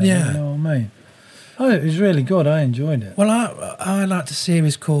up or whatever. Yeah. You know what I mean? Oh, it was really good. I enjoyed it. Well, I liked a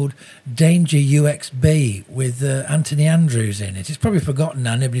series called Danger UXB with Anthony Andrews in it. It's probably forgotten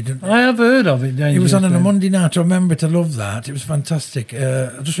now. Nobody did. I have heard of it. It was on a Dangerous, Monday night. I remember to love that. It was fantastic.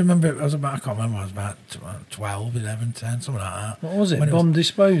 I just remember I can't remember. I was about 12, 11, 10, something like that. What was it? When Bomb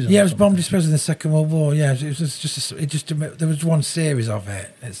disposal? Yeah, it or was bomb something? disposal in the Second World War. Yeah, it was just there was one series of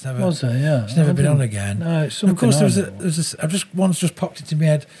it. It's never Was there? Yeah. It's never I been on didn't- again. No, it's And of course, something there was I just once just popped into my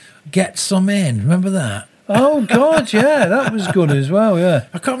head. Get Some In. Remember that? Oh God, yeah, that was good as well. Yeah.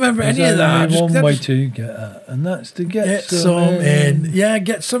 I can't remember There's any of that. only one That way was- to get that, and that's to get, Get Some In. Yeah,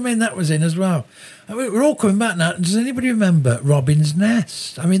 Get Some In. That was in as well. I mean, we're all coming back now. Does anybody remember Robin's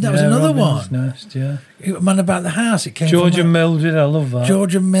Nest? I mean, that was another Robin's one. Nest, yeah. Man About the House. It came George from and Mildred, I love that.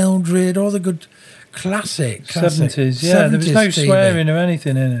 George and Mildred. All the good classic 70s, yeah. There was no 70s TV. swearing or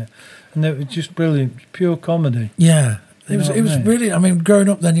anything in it, and it was just brilliant, pure comedy. Yeah, You know it what I was mean? brilliant. I mean, growing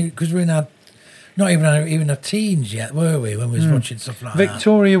up then, because we're in our not even our teens yet, were we? When we was watching stuff like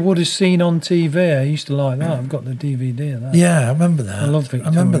Victoria Wood is seen on TV. I used to like that. I've got the DVD of that. that. Yeah, I remember that. I love I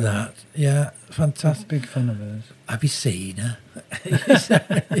remember Victoria. that. Yeah, I'm a fantastic. big fan of hers. Have you seen her?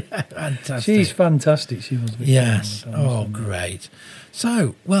 Yeah, fantastic. She's fantastic. She was. Victoria Yes. Wood, I Oh, must admit. great.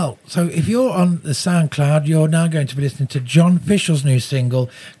 So if you're on the SoundCloud, you're now going to be listening to John Fishel's new single,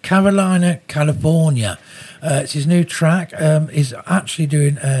 Carolina, California. It's his new track. He's actually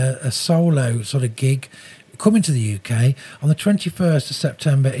doing a solo sort of gig coming to the UK. On the 21st of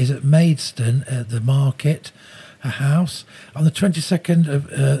September is at Maidstone at the Market House. On the 22nd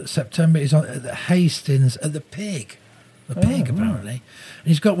of September is at the Hastings at the Pig. The Pig, apparently. And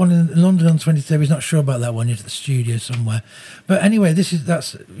he's got one in London on 23rd. He's not sure about that one. He's at the studio somewhere. But anyway,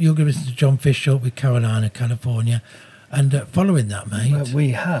 you're going to listen to John Fisher with Carolina, California. And following that, mate. Well,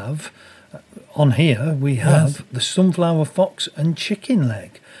 we have on here. We have the Sunflower Fox and Chicken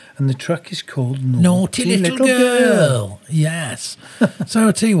Leg, and the track is called Naughty Little Girl. Yes. So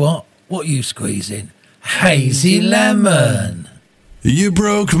I'll tell you what are you squeezing? Hazy Lemon. You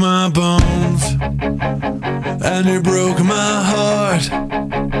broke my bones and you broke my heart.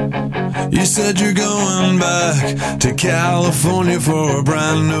 You said you're going back to California for a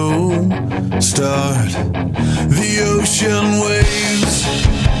brand new start. The ocean waves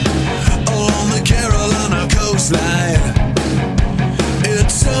along the Carolina coastline.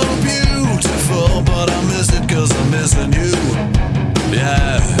 It's so beautiful, but I miss it 'cause I'm missing you.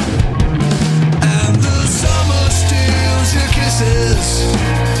 Yeah. And the summer steals your kisses.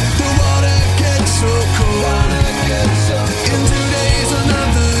 The water gets so cold. In 2 days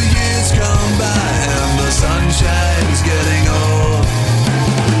another year's gone by and the sunshine's getting old.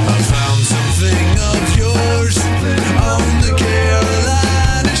 I found something of yours on the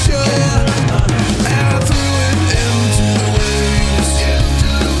Carolina shore. And I threw it into the waves.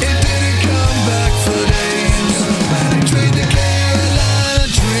 It didn't come back for days. Trade the Carolina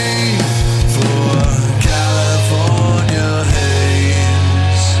dream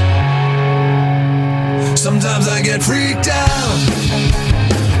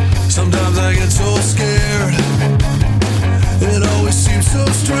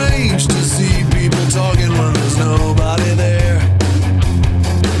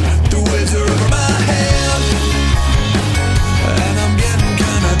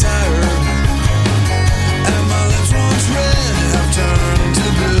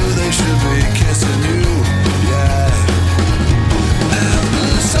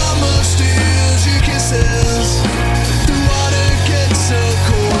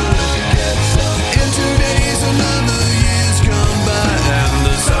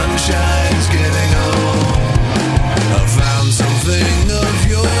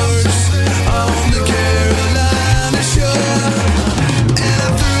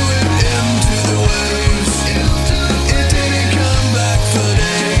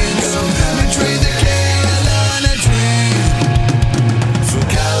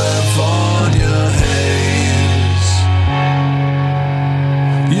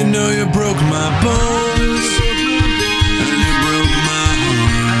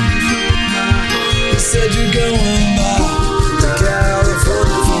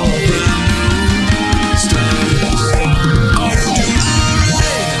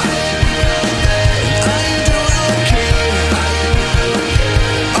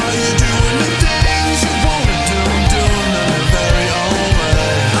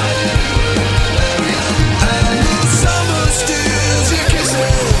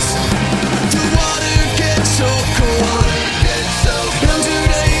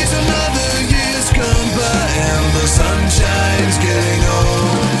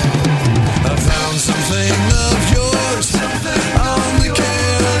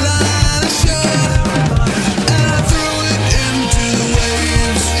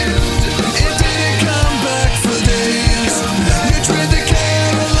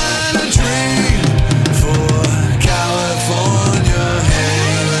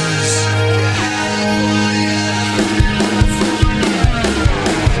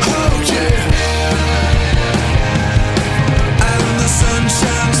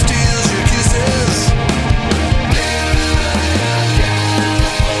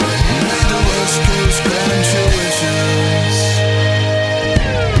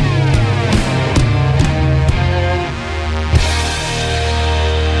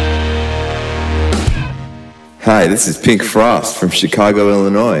Hi, this is Pink Frost from Chicago,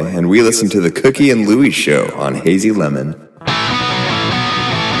 Illinois, and we listen to the Cookie and Louie Show on Hazy Lemon.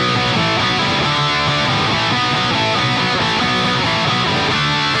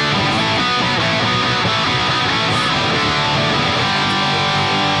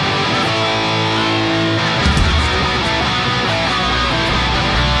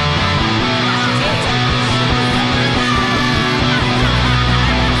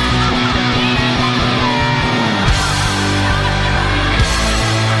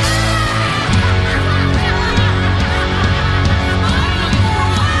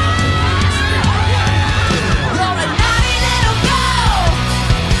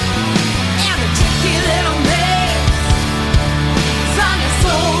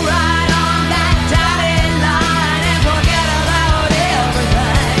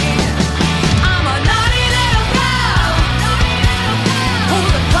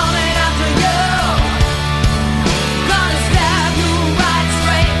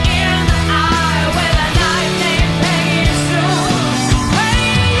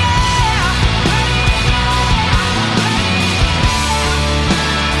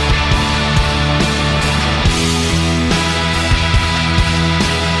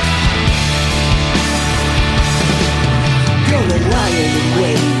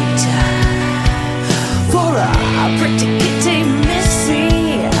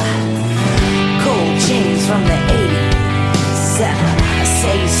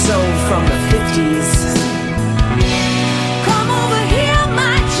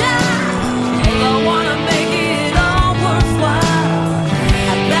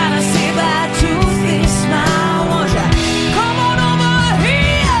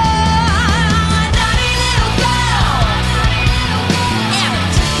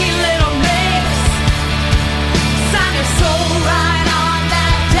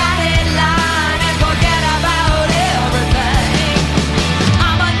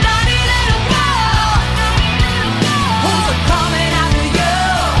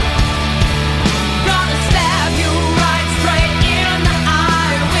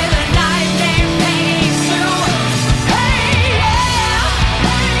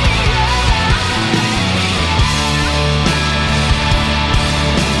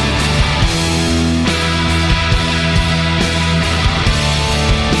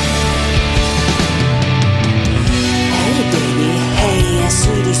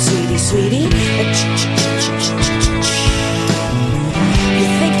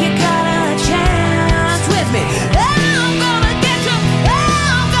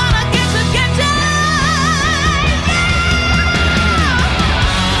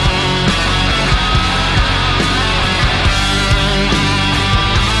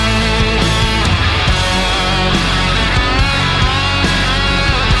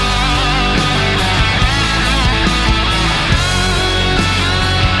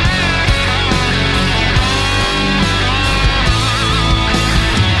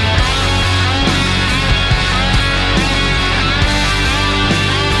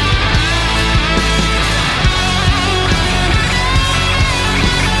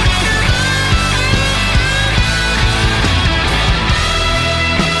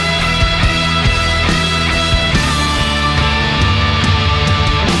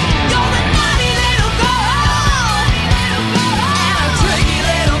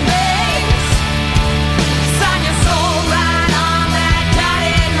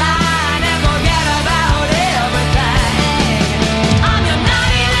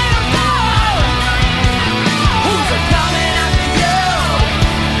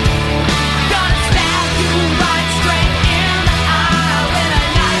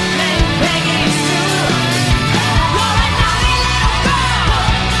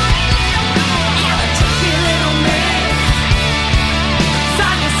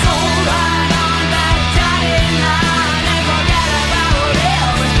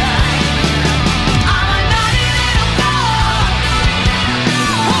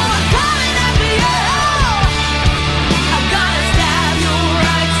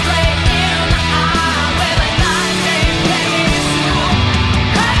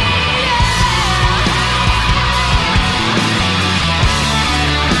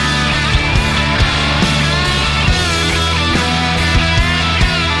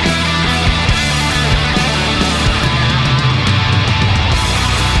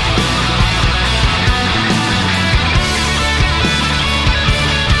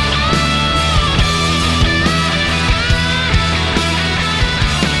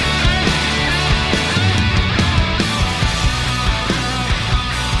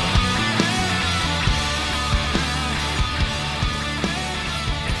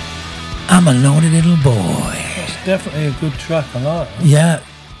 I'm a lonely little boy. That's definitely a good track. I like that. Yeah,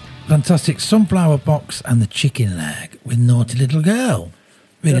 fantastic. Sunflower Box and the Chicken Leg with Naughty Little Girl.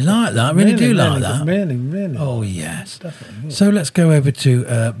 Really like that. Really do like that. Really. Oh, yes. Definitely. So let's go over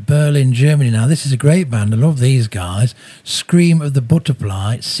to Berlin, Germany now. This is a great band. I love these guys. Scream of the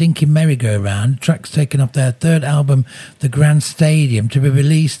Butterfly, Sinking Merry-Go-Round. Tracks taken off their third album, The Grand Stadium, to be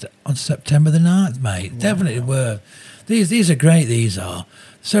released on September the 9th, mate. Definitely worth. These are great, these are.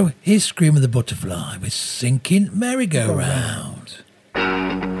 So here's Scream of the Butterfly with Sinking Merry-Go-Round.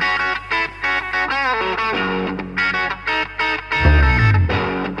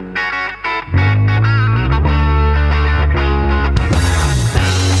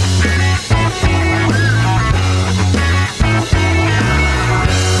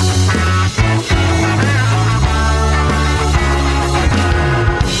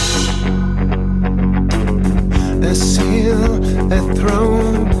 A seal, a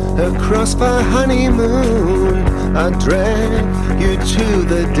throne, across the honeymoon. I drag you to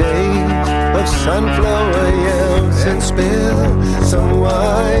the date of sunflower yells and spill some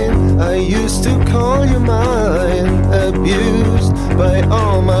wine. I used to call you mine, abused by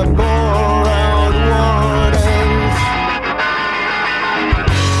all my bore-out wardens.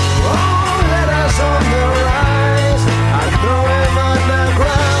 Oh, let us on the rise. I throw him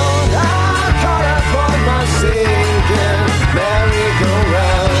underground. I caught up on my sinking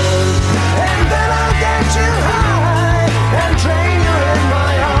merry-go-round, and then I'll get you high and drain you in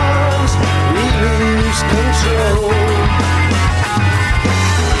my arms. We lose control.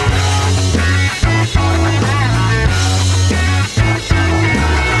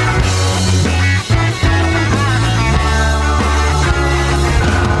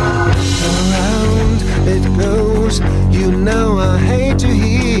 Around it goes, you know I hate to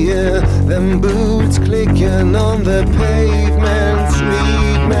hear them boots clicking on the pavement.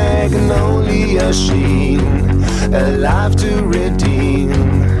 Sweet magnolia sheen, alive to redeem.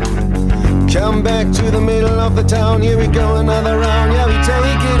 Come back to the middle of the town, here we go another round, yeah we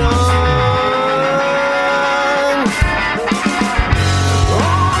take it on.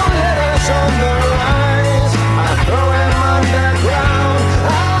 Oh, let us on the rise, I throw him underground.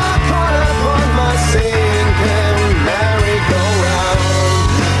 I caught up on my sinking merry-go-round,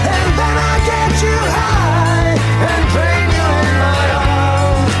 and then I get you high and drain you in my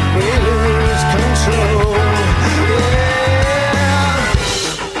arms. We lose control, yeah.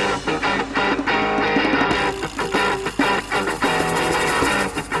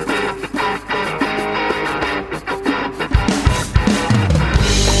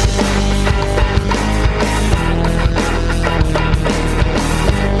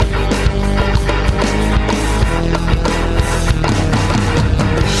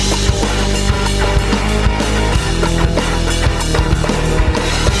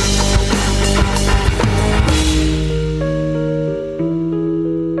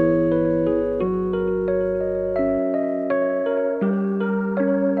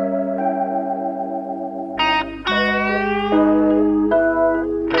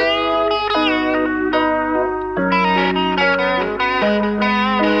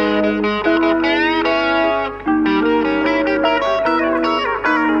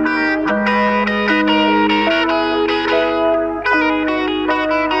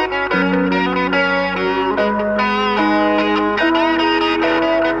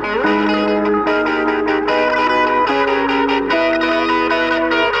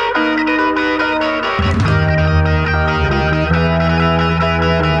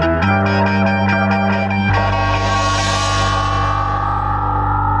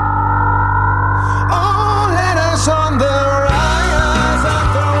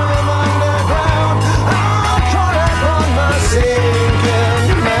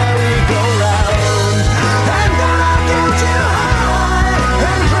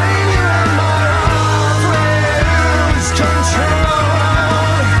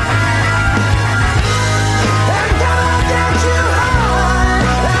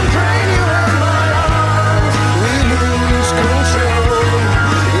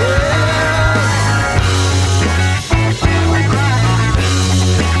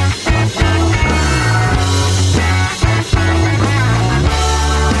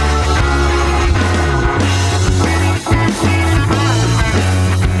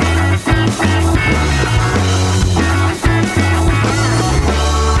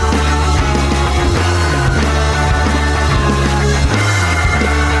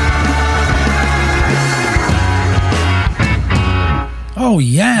 Oh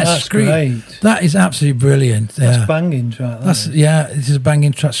yeah, That's great. That is absolutely brilliant. That's banging track. This is a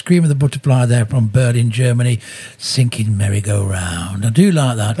banging track. Scream of the Butterfly there from Berlin, Germany. Sinking Merry-Go-Round. I do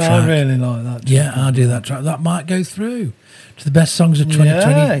like that track. I really like that track. Yeah, I do that track. That might go through to the best songs of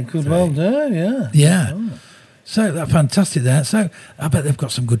 2020. Yeah, it could well do, yeah. Yeah. Oh. So that's fantastic there. So I bet they've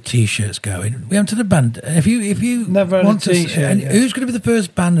got some good T-shirts going. We to the band. If you Never had want a T-shirt, and yeah. who's going to be the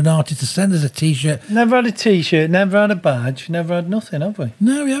first band and artist to send us a T-shirt? Never had a T-shirt, never had a badge, never had nothing, have we?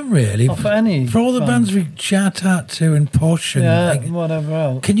 No, we haven't really. Not for any For all the bands we shout out to and push and Yeah, whatever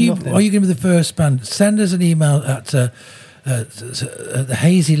else. Can you? Nothing. Are you going to be the first band? Send us an email at the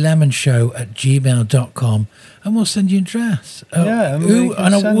hazylemonshow@gmail.com and we'll send you an address. Yeah, and we'll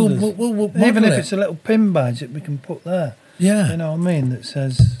even if model it's a little pin badge that we can put there. Yeah. You know what I mean? That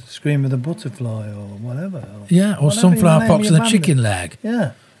says Scream of the Butterfly or whatever. or whatever Sunflower you Fox name and your a chicken band. leg.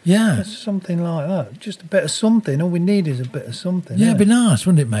 Yeah. Yeah. Just something like that. Just a bit of something. All we need is a bit of something. Yeah, innit? it'd be nice,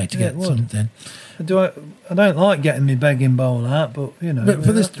 wouldn't it, mate, to Yeah, get it would. something. I don't like getting my begging bowl out, but you know. But for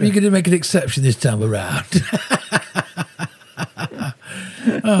we this, have to. you're going to make an exception this time around.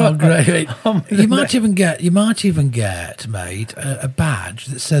 Oh, great! You might even get, mate, a badge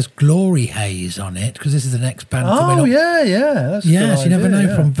that says Glory Haze on it because this is the next band coming Oh up. yeah. That's a Yes, good you never idea, know.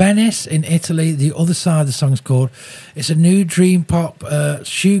 yeah. From Venice in Italy, the other side of the song's called. It's a new dream pop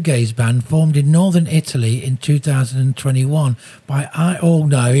shoegaze band formed in northern Italy in 2021 by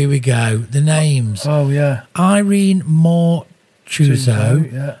here we go. The names. Oh yeah. Irene Moore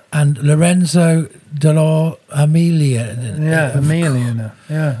Chuzo yeah. and Lorenzo Della Amelia. Yeah, Amelia.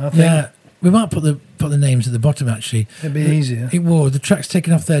 Yeah, I think Yeah, we might put the names at the bottom. Actually, it'd be easier. It would. The track's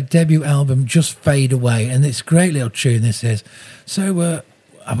taken off their debut album, Just Fade Away, and it's a great little tune. This is. So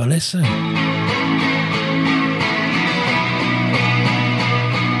have a listen.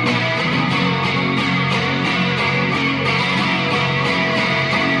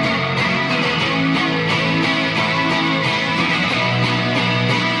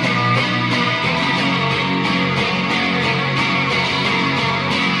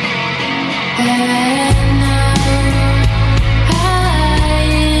 And now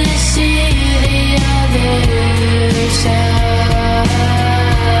I see the other side.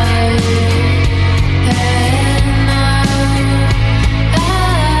 And now I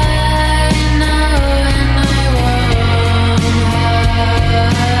know, and I won't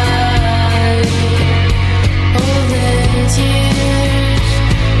hide. All the tears,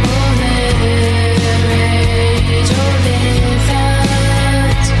 all the rage, all the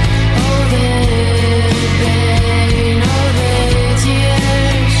thoughts, all the pain, all the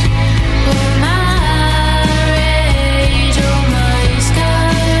tears, all my rage, all my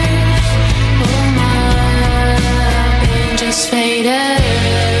scars, all my pain just fade away,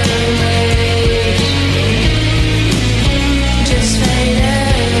 just fade away,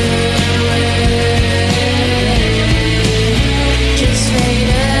 just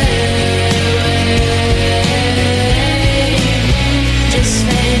fade away, just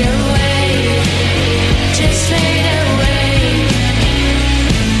fade away, just fade away.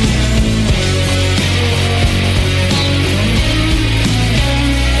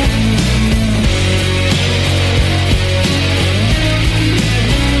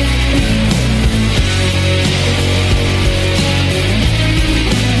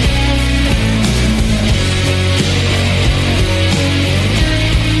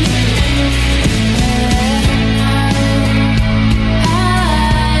 I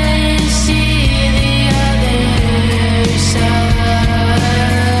see the other side,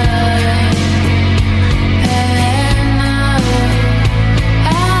 and now I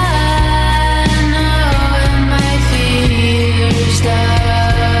know when my fears die.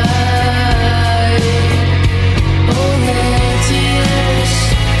 All the tears,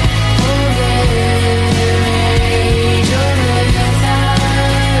 all the rage, all the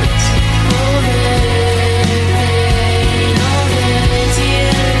thoughts, all the pain, all the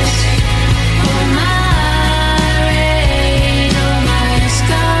tears, all my rage, all my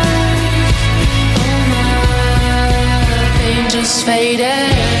scars, all my pain just fade away,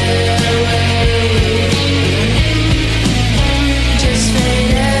 just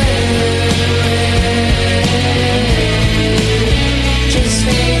fade away, just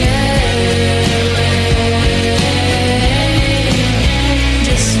fade away,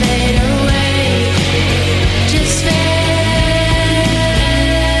 just fade away, just fade.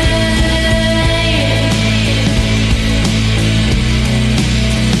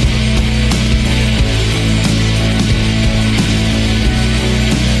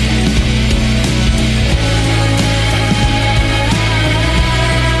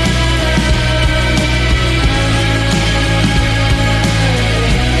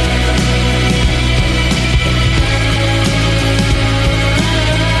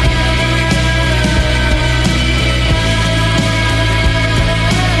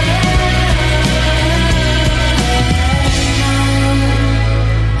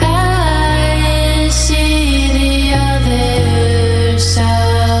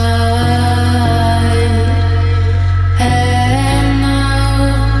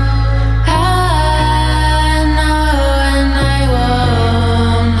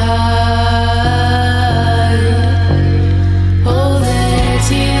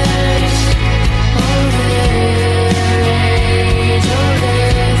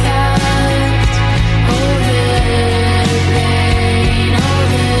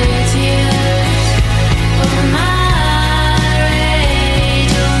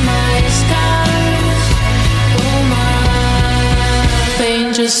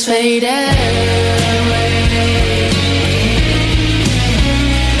 just fade away.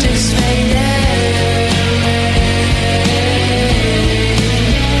 Just fade away.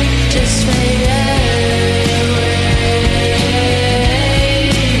 Just fade away.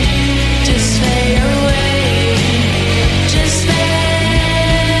 Just fade away. Just fade.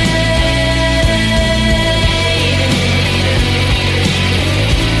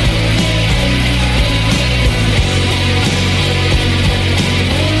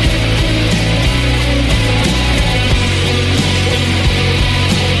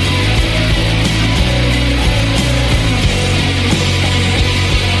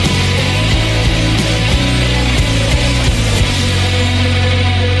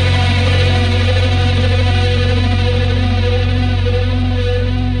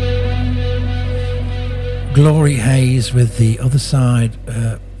 Glory Hayes with The Other Side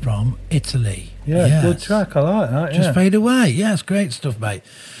from Italy. Yeah, Yes. good track. I like that. Just Yeah. fade away. Yes, great stuff, mate.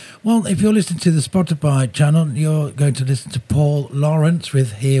 Well, if you're listening to the Spotify channel, you're going to listen to Paul Lawrence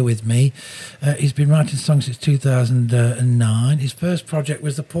with Here With Me. He's been writing songs since 2009. His first project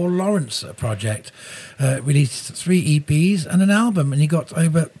was the Paul Lawrence Project. Released 3 EPs and an album, and he got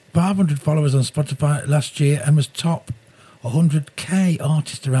over 500 followers on Spotify last year and was top 100k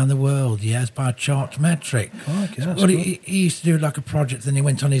artist around the world, yes, by Chartmetric. Okay, that's Well, good. he used to do like a project, then he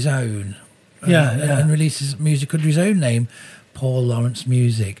went on his own. Yeah, yeah. And released his music under his own name, Paul Lawrence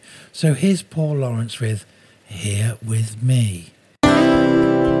Music. So here's Paul Lawrence with Here With Me.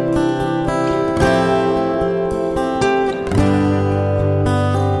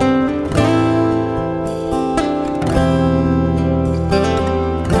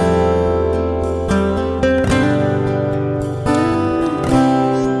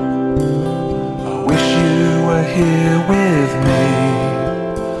 I wish you were here with me.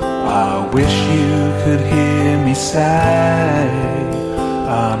 I wish you could hear me say,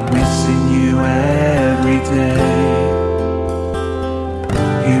 I'm missing you every day.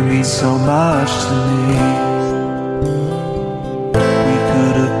 You mean so much to me. We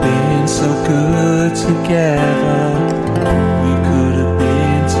could have been so good together. We could have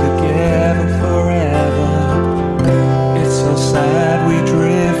been together forever. It's so sad we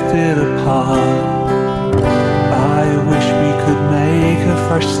drifted apart. I wish we could make a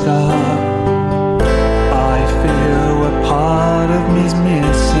fresh start. I feel a part of me's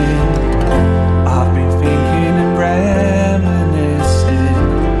missing. I've been thinking and reminiscing.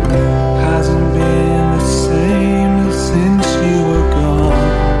 Hasn't been the same since you were gone.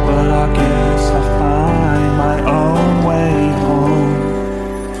 But I guess I find my own way home.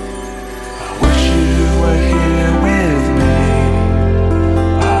 I wish you were here with me.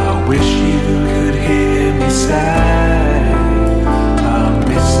 I wish you could hear me say, I'm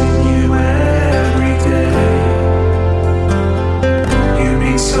missing you every day. You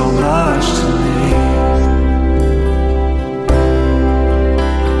mean so much to me.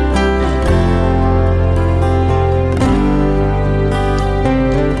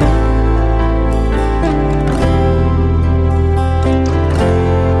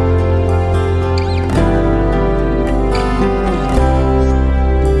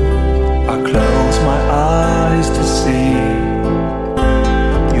 I close my eyes to see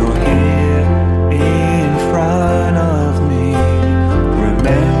you're here in front of me,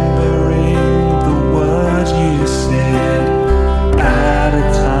 remembering the words you said at a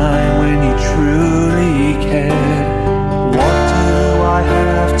time when you truly cared. What do I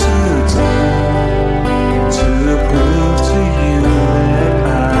have to do to prove to you that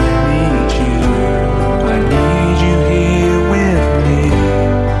I need you? I need you here with me.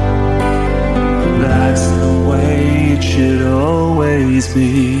 That's the way it should always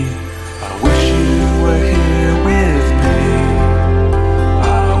be. I wish you were here with me.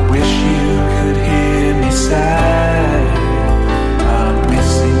 I wish you could hear me say, I'm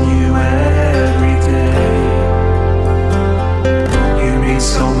missing you every day. You mean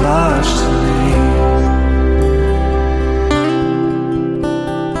so much to me.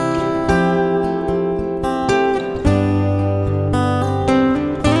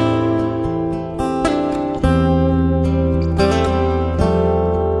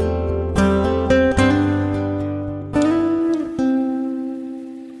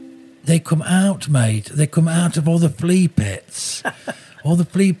 They come out, mate. They come out of all the flea pits. All the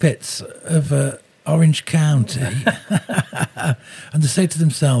flea pits of Orange County. And they say to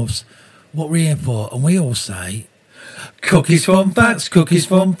themselves, what we're here for? And we all say, cookies, fun facts, cookies,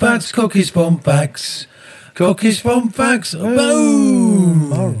 fun facts, cookies, fun facts. Cookies, fun facts.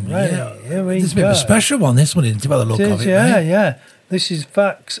 Boom! All right, here we This is a bit of go. a special one, this one, isn't it? By the look It of is, it, yeah, mate. yeah. This is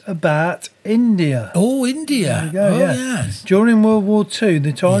facts about India. Oh, India. There you go, oh, yeah. yes. During World War II,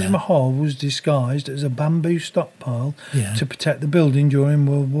 the Taj Yeah. Mahal was disguised as a bamboo stockpile Yeah. to protect the building during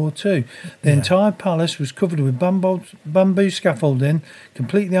World War II. The Yeah. entire palace was covered with bamboo scaffolding,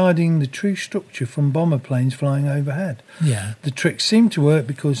 completely hiding the true structure from bomber planes flying overhead. Yeah. The trick seemed to work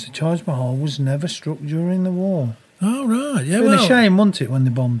because the Taj Mahal was never struck during the war. Oh, right. Yeah, It's been well. a shame, wasn't it, when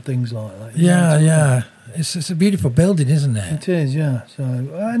they bombed things like that? You know what Yeah, I mean? yeah. It's a beautiful building, isn't it? It is, yeah. So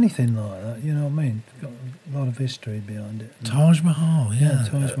anything like that, you know what I mean? It's got a lot of history behind it. Taj Mahal, yeah. Yeah,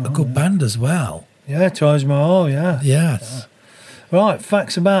 Taj A Mahal, good yeah. band as well. Yeah, Taj Mahal, yeah. Yes. Right,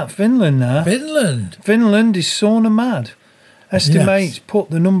 facts about Finland now. Finland. Finland is sauna mad. Estimates put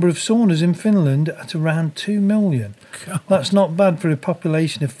the number of saunas in Finland at around 2 million. God. That's not bad for a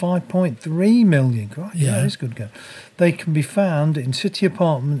population of 5.3 million. God, yeah, Yeah. that is good go. They can be found in city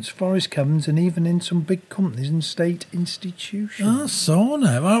apartments, forest cabins, and even in some big companies and state institutions. Oh,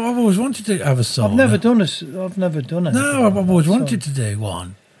 sauna. I've always wanted to have a sauna. I've never done it. No, I've always wanted to do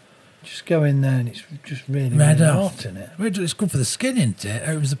one. Just go in there and it's just really, Red really hot. hot in it. It's good for the skin, isn't it?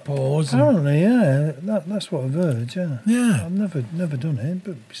 It was the pores. and- Apparently, yeah, that's what I've heard. Yeah, Yeah. I've never done it,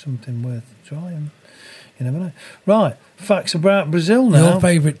 but it'd be something worth trying. You never know. Right, facts about Brazil now. Your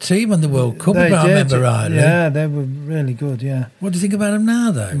favourite team in the World Cup, They if I did, remember rightly. Yeah, they were really good. Yeah, What do you think about them now,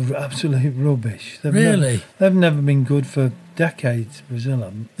 though? absolute rubbish. Really? They've never been good for decades. Brazil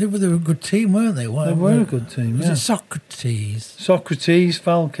haven't. They were a good team, weren't they? They were a good team. Was Yeah. it Socrates? Socrates,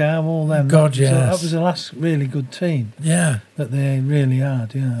 Falcao, all them. God, that yes. was the last really good team Yeah. that they really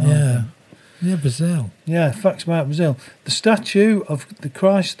had. Yeah. Yeah. Yeah, Brazil. Yeah, facts about Brazil. The statue of the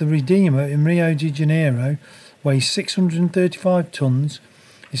Christ the Redeemer in Rio de Janeiro weighs 635 tonnes,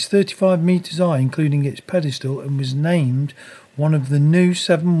 is 35 metres high, including its pedestal, and was named one of the new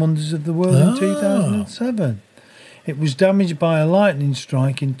 7 wonders of the world in Oh. 2007. It was damaged by a lightning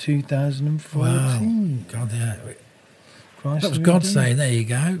strike in 2014. Wow. God, yeah. Christ That was the God Redeemer. saying, there you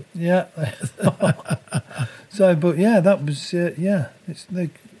go. Yeah. So, but yeah, that was yeah.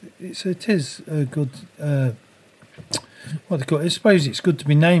 It is a good. What they call it? I suppose it's good to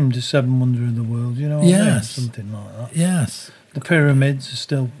be named a 7 wonder of the world. You know, what I mean? Yes. Something like that. Yes. The pyramids are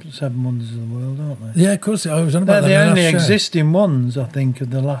still 7 wonders of the world, aren't they? Yeah, of course. I was on They're about the that in only last show. existing ones, I think, of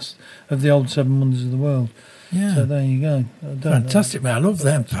the old 7 wonders of the world. Yeah. So there you go. I don't know. Fantastic, man. I love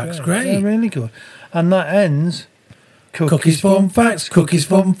them. Facts, great. They're really good. And that ends. Cookies, fun facts, cookies,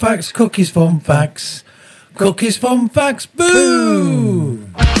 fun facts, cookies, fun facts. Cookies, fun facts, boo!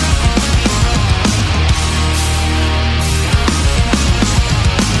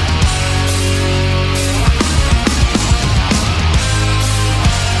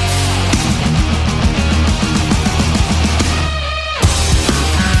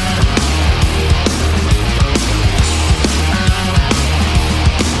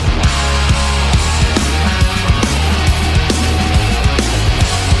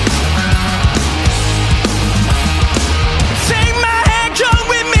 Take my hand,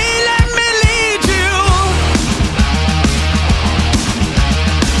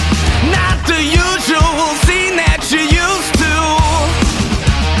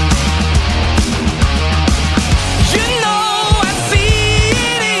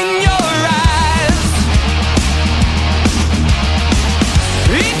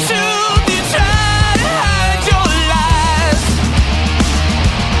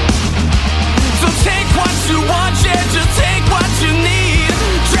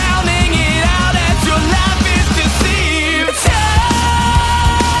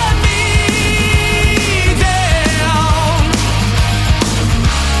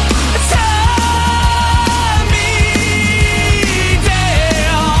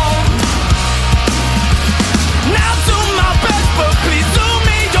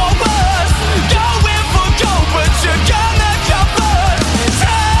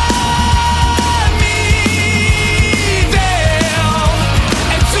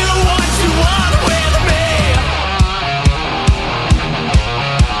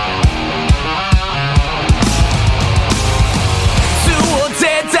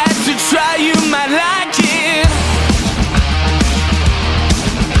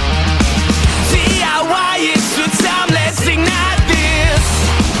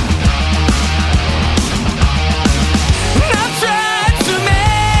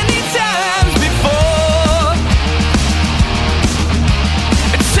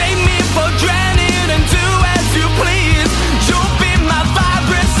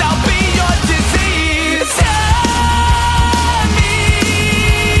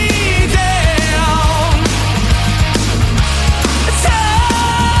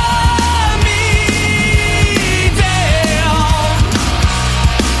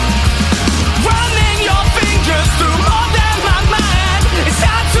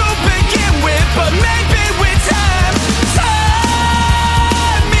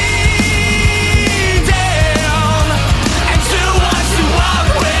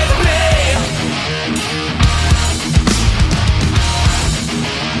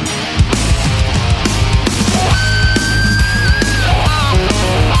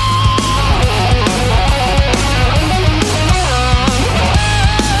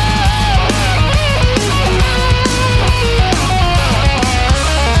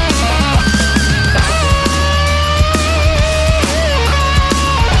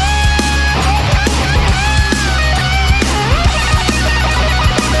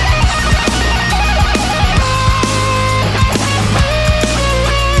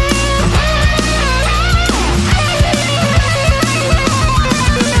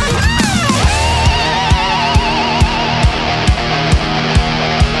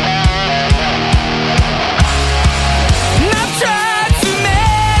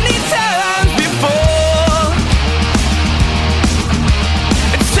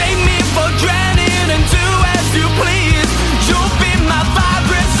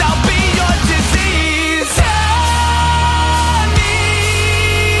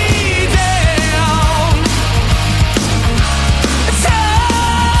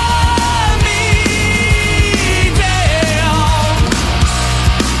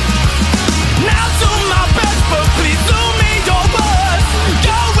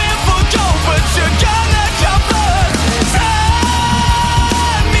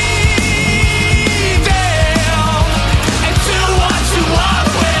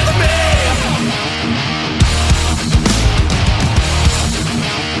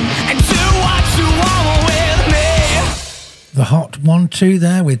 2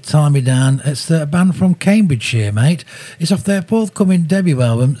 there with Tie Me Down. It's a band from Cambridgeshire, mate. It's off their forthcoming debut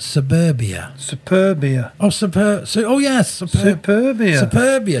album, Suburbia. Superbia. Oh, yes, Superbia.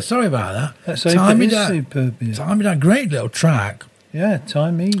 Suburbia. Sorry about that. Let's hope it is Superbia. Tie Me Down. Great little track. Yeah,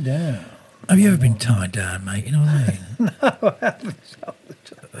 tie me down. Have you ever been tied down, mate? You know what I mean? No, I haven't.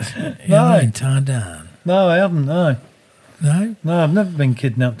 You ever been tied down? No, I haven't, no. No? No, I've never been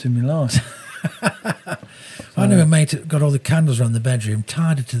kidnapped in my life. I knew a mate that got all the candles around the bedroom,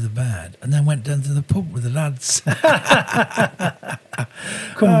 tied it to the bed, and then went down to the pub with the lads.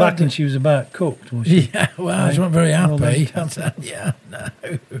 Come back and she was about cooked, was she? Yeah, well, she wasn't very All them happy. candles. Yeah, no.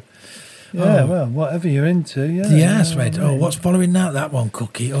 Yeah, Oh. well, whatever you're into, yeah. Yes, yeah, mate. I Oh, mean. what's following that? That one,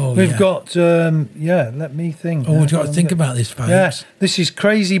 Cookie. Oh, We've yeah. got, let me think. Oh, now. we've got to think about this, folks. Yes, this is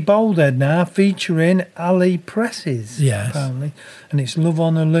Crazy Boldhead now, featuring Ali Presses, Yes. apparently. And it's Love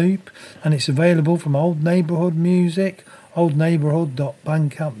on a Loop, and it's available from Old Neighbourhood Music,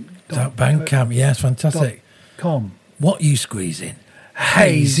 oldneighbourhood.bandcamp.com. Bandcamp, yes, fantastic. What you squeezing?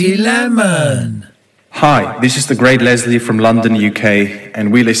 Hazy Lemon. Hi, this is the great Leslie from London, UK,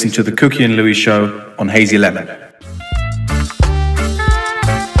 and we listen to the Cookie and Louie Show on Hazy Lemon.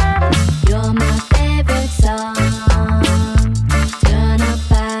 You're my favorite song. Turn up,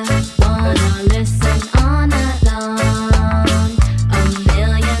 I wanna listen all night long. A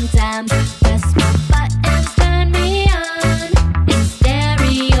million times, press my buttons, turn me on. In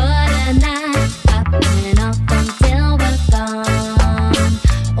stereo tonight, popping off until we're gone.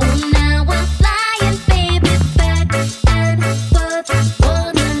 Oh, now we're flying, baby, back and forth. All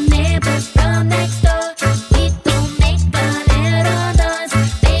the neighbors from next door, we don't make a little noise.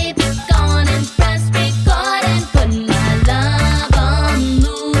 Baby, gone and press record and put my love on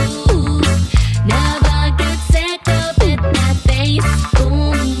loop. Never get sick of it, that bass,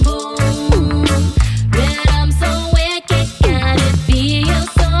 boom, boom. Rhythm so wicked, got it feel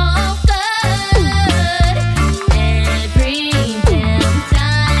so good. Every damn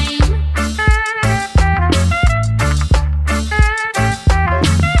time.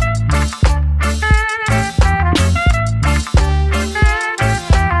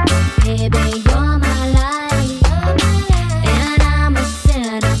 Baby, you're my life, and I'm a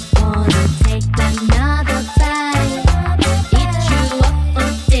sinner. Wanna take another bite, eat you up for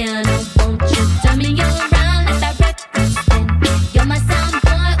dinner. Won't you turn me around, let that record spin? You're my sound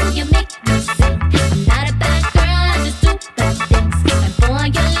boy, ooh, you make me sing. I'm not a bad girl, I just do bad things. And for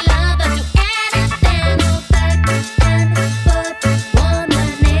your love, I'll do anything. Oh, back and forth, warn the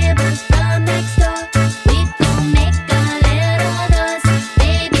neighbors from next door. We gon' make a little noise.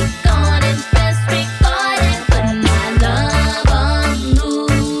 Baby, gone and press record and put my love on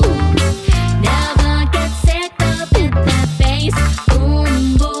loop. Never get sick of it, that bass, boom,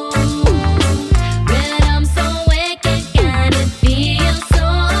 boom. Rhythm so wicked, got it feel so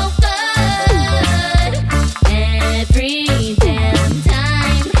good. Every damn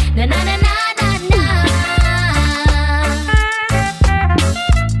time, na na na na na na.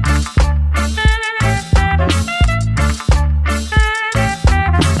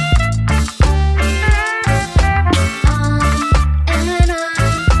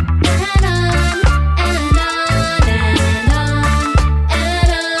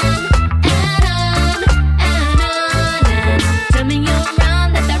 Turning you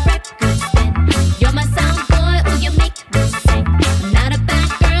around, let that record spin. You're my sound boy, ooh, you make me sing. I'm not a bad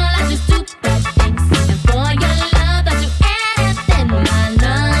girl, I just do bad things. And for your love, I do anything. My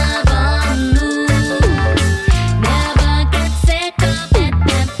love on loop. Never get sick of it,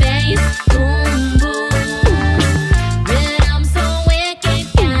 that bass, boom, boom. Rhythm so wicked,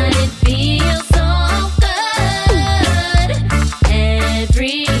 got it feel so good.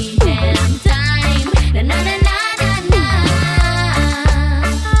 Every damn time, na na na na na na.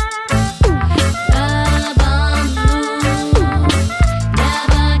 Love on loop,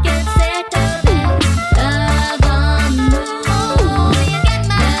 never get sick of it. Love on loop,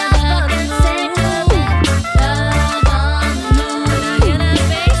 never get sick of it. Love on loop, hear that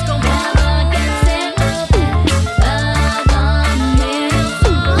bass go, never get sick of it. Love on loop,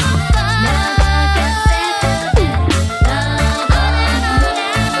 never get sick of it. Love on loop,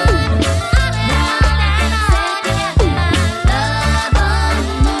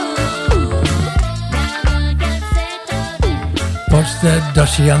 What's the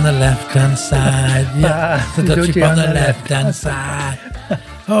doshy on the left-hand side? Yeah, the doshy on the left-hand side.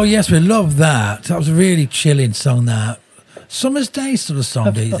 Oh, yes, we love that. That was a really chilling song, that. Summer's Day sort of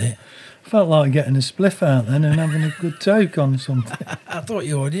song, is it? Felt like getting a spliff out then and having a good toke on something. I thought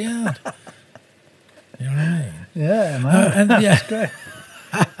you already had. You're right. Yeah, man. And, yeah. That's great.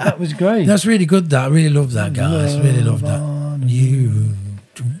 That was great. That's really good, that. I really love that, guys. Really love that. You.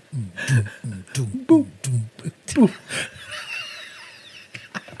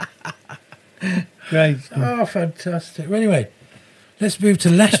 Great. Oh, fantastic. Well, anyway, let's move to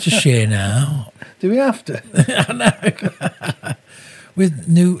Leicestershire now. Do we have to? I know. With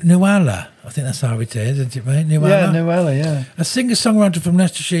Nuala. I think that's how it is, isn't it, mate? Nuala. Yeah, Nuala, yeah. A singer-songwriter from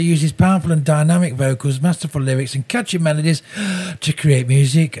Leicestershire uses powerful and dynamic vocals, masterful lyrics and catchy melodies to create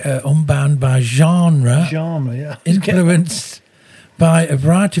music unbound by genre. Genre, yeah. Influenced by a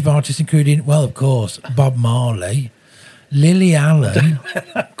variety of artists, including, well, of course, Bob Marley, Lily Allen.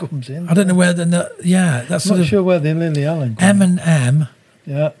 That comes in. I don't know where that's I'm not sure where the Lily Allen comes. M&M.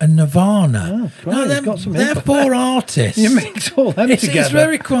 Yeah. And Nirvana. Oh, Christ, they're, got some they're info. four artists. You mix all them together. It's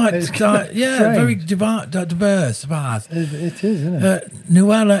very quite, It's very strange. diverse. It is, isn't it?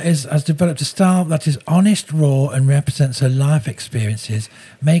 Nuala has developed a style that is honest, raw, and represents her life experiences,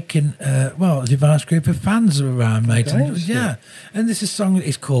 making a diverse group of fans around, mate. And, Great, yeah, and this is a song that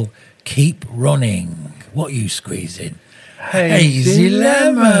is called "Keep Running." What are you squeezing? Hazy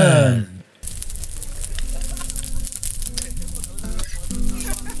Lemon.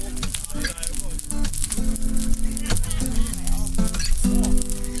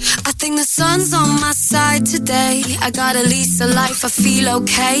 I think the sun's on my side today. I got a lease of life, I feel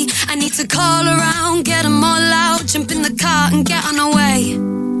okay. I need to call around, get them all out, jump in the car and get on our way.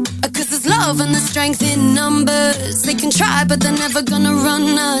 Cause there's love and there's strength in numbers. They can try, but they're never gonna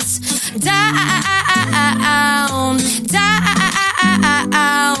run us down.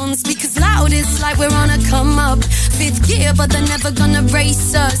 Speak as loud, it's like we're on a come up. Fifth gear, but they're never gonna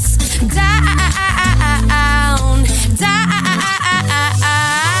race us down.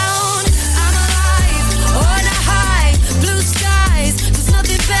 I'm alive, on a high, blue skies, there's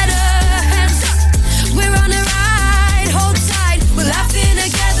nothing better. Hands up, we're on a ride, hold tight, we're laughing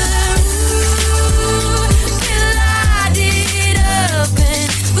together. Ooh, we'll light it up and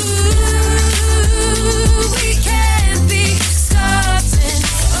ooh, we can't be stopped. And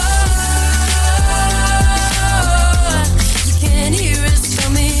oh, you can hear us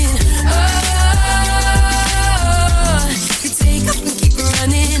coming. Oh, we take off and keep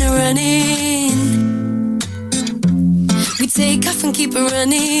running, running. We take off and keep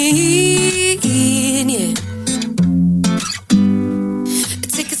running, yeah.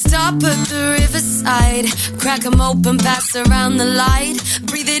 Take a stop at the riverside, crack 'em open, pass around the light.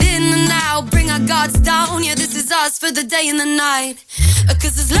 Breathe it in and out, bring our guards down. Yeah, this is us for the day and the night.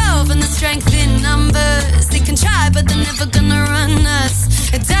 Cause there's love and the strength in numbers. They can try, but they're never gonna run us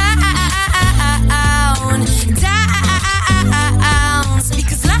down.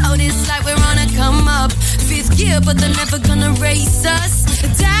 Speak as loud, it's like we're on a come up. Fifth gear, but they're never gonna race us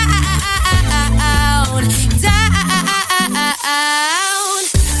down.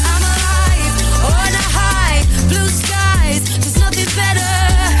 I'm alive, on a high, blue skies, there's nothing better.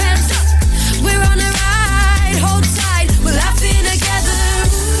 Hands up, we're on a ride, hold tight, we're laughing together.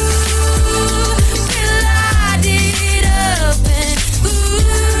 Ooh, we'll light it up and ooh,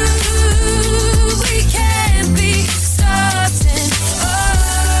 we can't be stopped. And oh,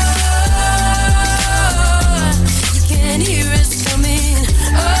 you can hear us coming.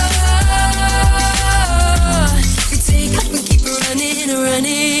 Oh, we take off and keep running,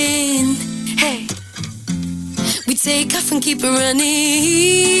 running. Hey, we take off and keep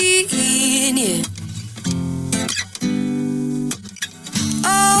running, yeah.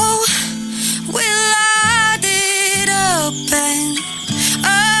 Oh, we'll light it up and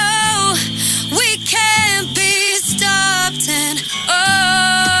oh, we can't be stopped. And oh,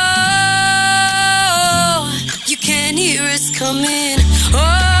 you can hear us coming. Oh,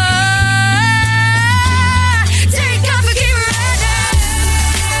 take off and keep running.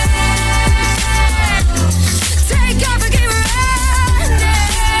 Take off and keep running.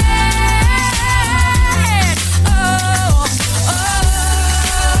 Oh, oh,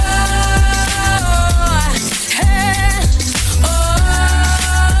 hey, oh.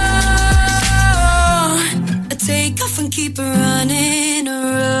 Take off and keep running,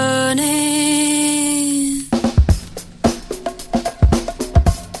 running.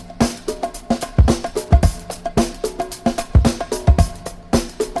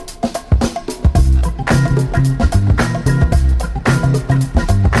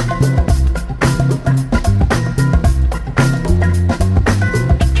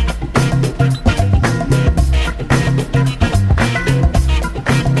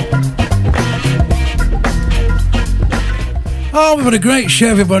 Oh, we've had a great show,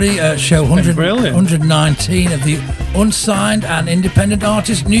 everybody. Show 100, Brilliant. 119 of the unsigned and independent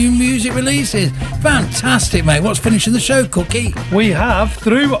artists' new music releases. Fantastic, mate. What's finishing the show, Cookie? We have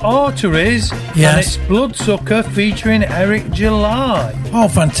Through Arteries, Yes. and it's Bloodsucker featuring Eric July. Oh,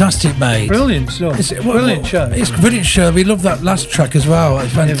 fantastic, mate. Brilliant stuff. Brilliant show. It's a brilliant show. We love that last track as well.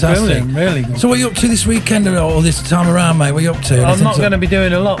 It's fantastic. brilliant, really good. So what are you up to this weekend or this time around, mate? What are you up to? I'm not going to be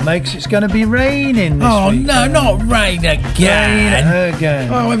doing a lot, mate, 'cause it's going to be raining this Oh, weekend. no, not rain again. Rain again.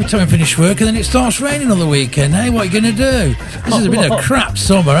 Oh, every time we finish work and then it starts raining on the weekend. Hey, what are you going to do? This has been a crap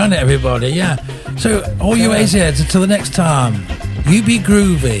summer, hasn't it, everybody? Yeah. So, all you AZ heads, until the next time, you be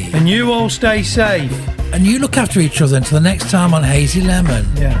groovy. And you all stay safe. And you look after each other until the next time on Hazy Lemon.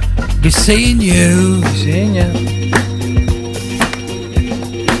 Yeah. Be seeing you. Be seeing you.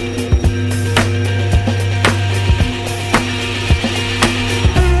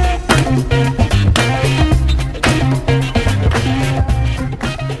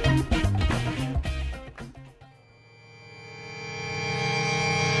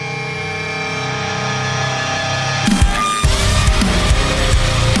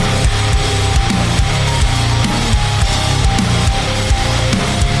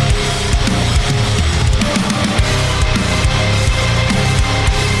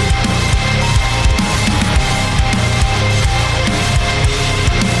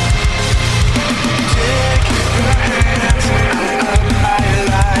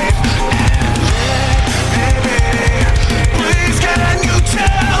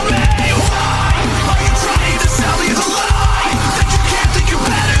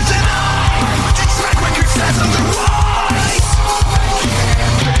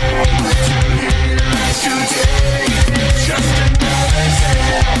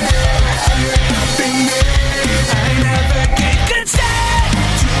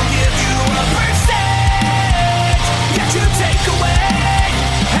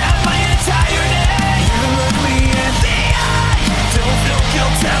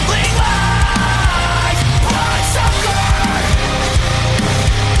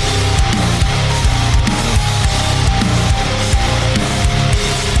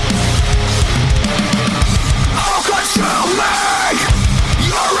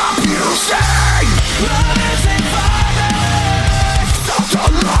 You're abusing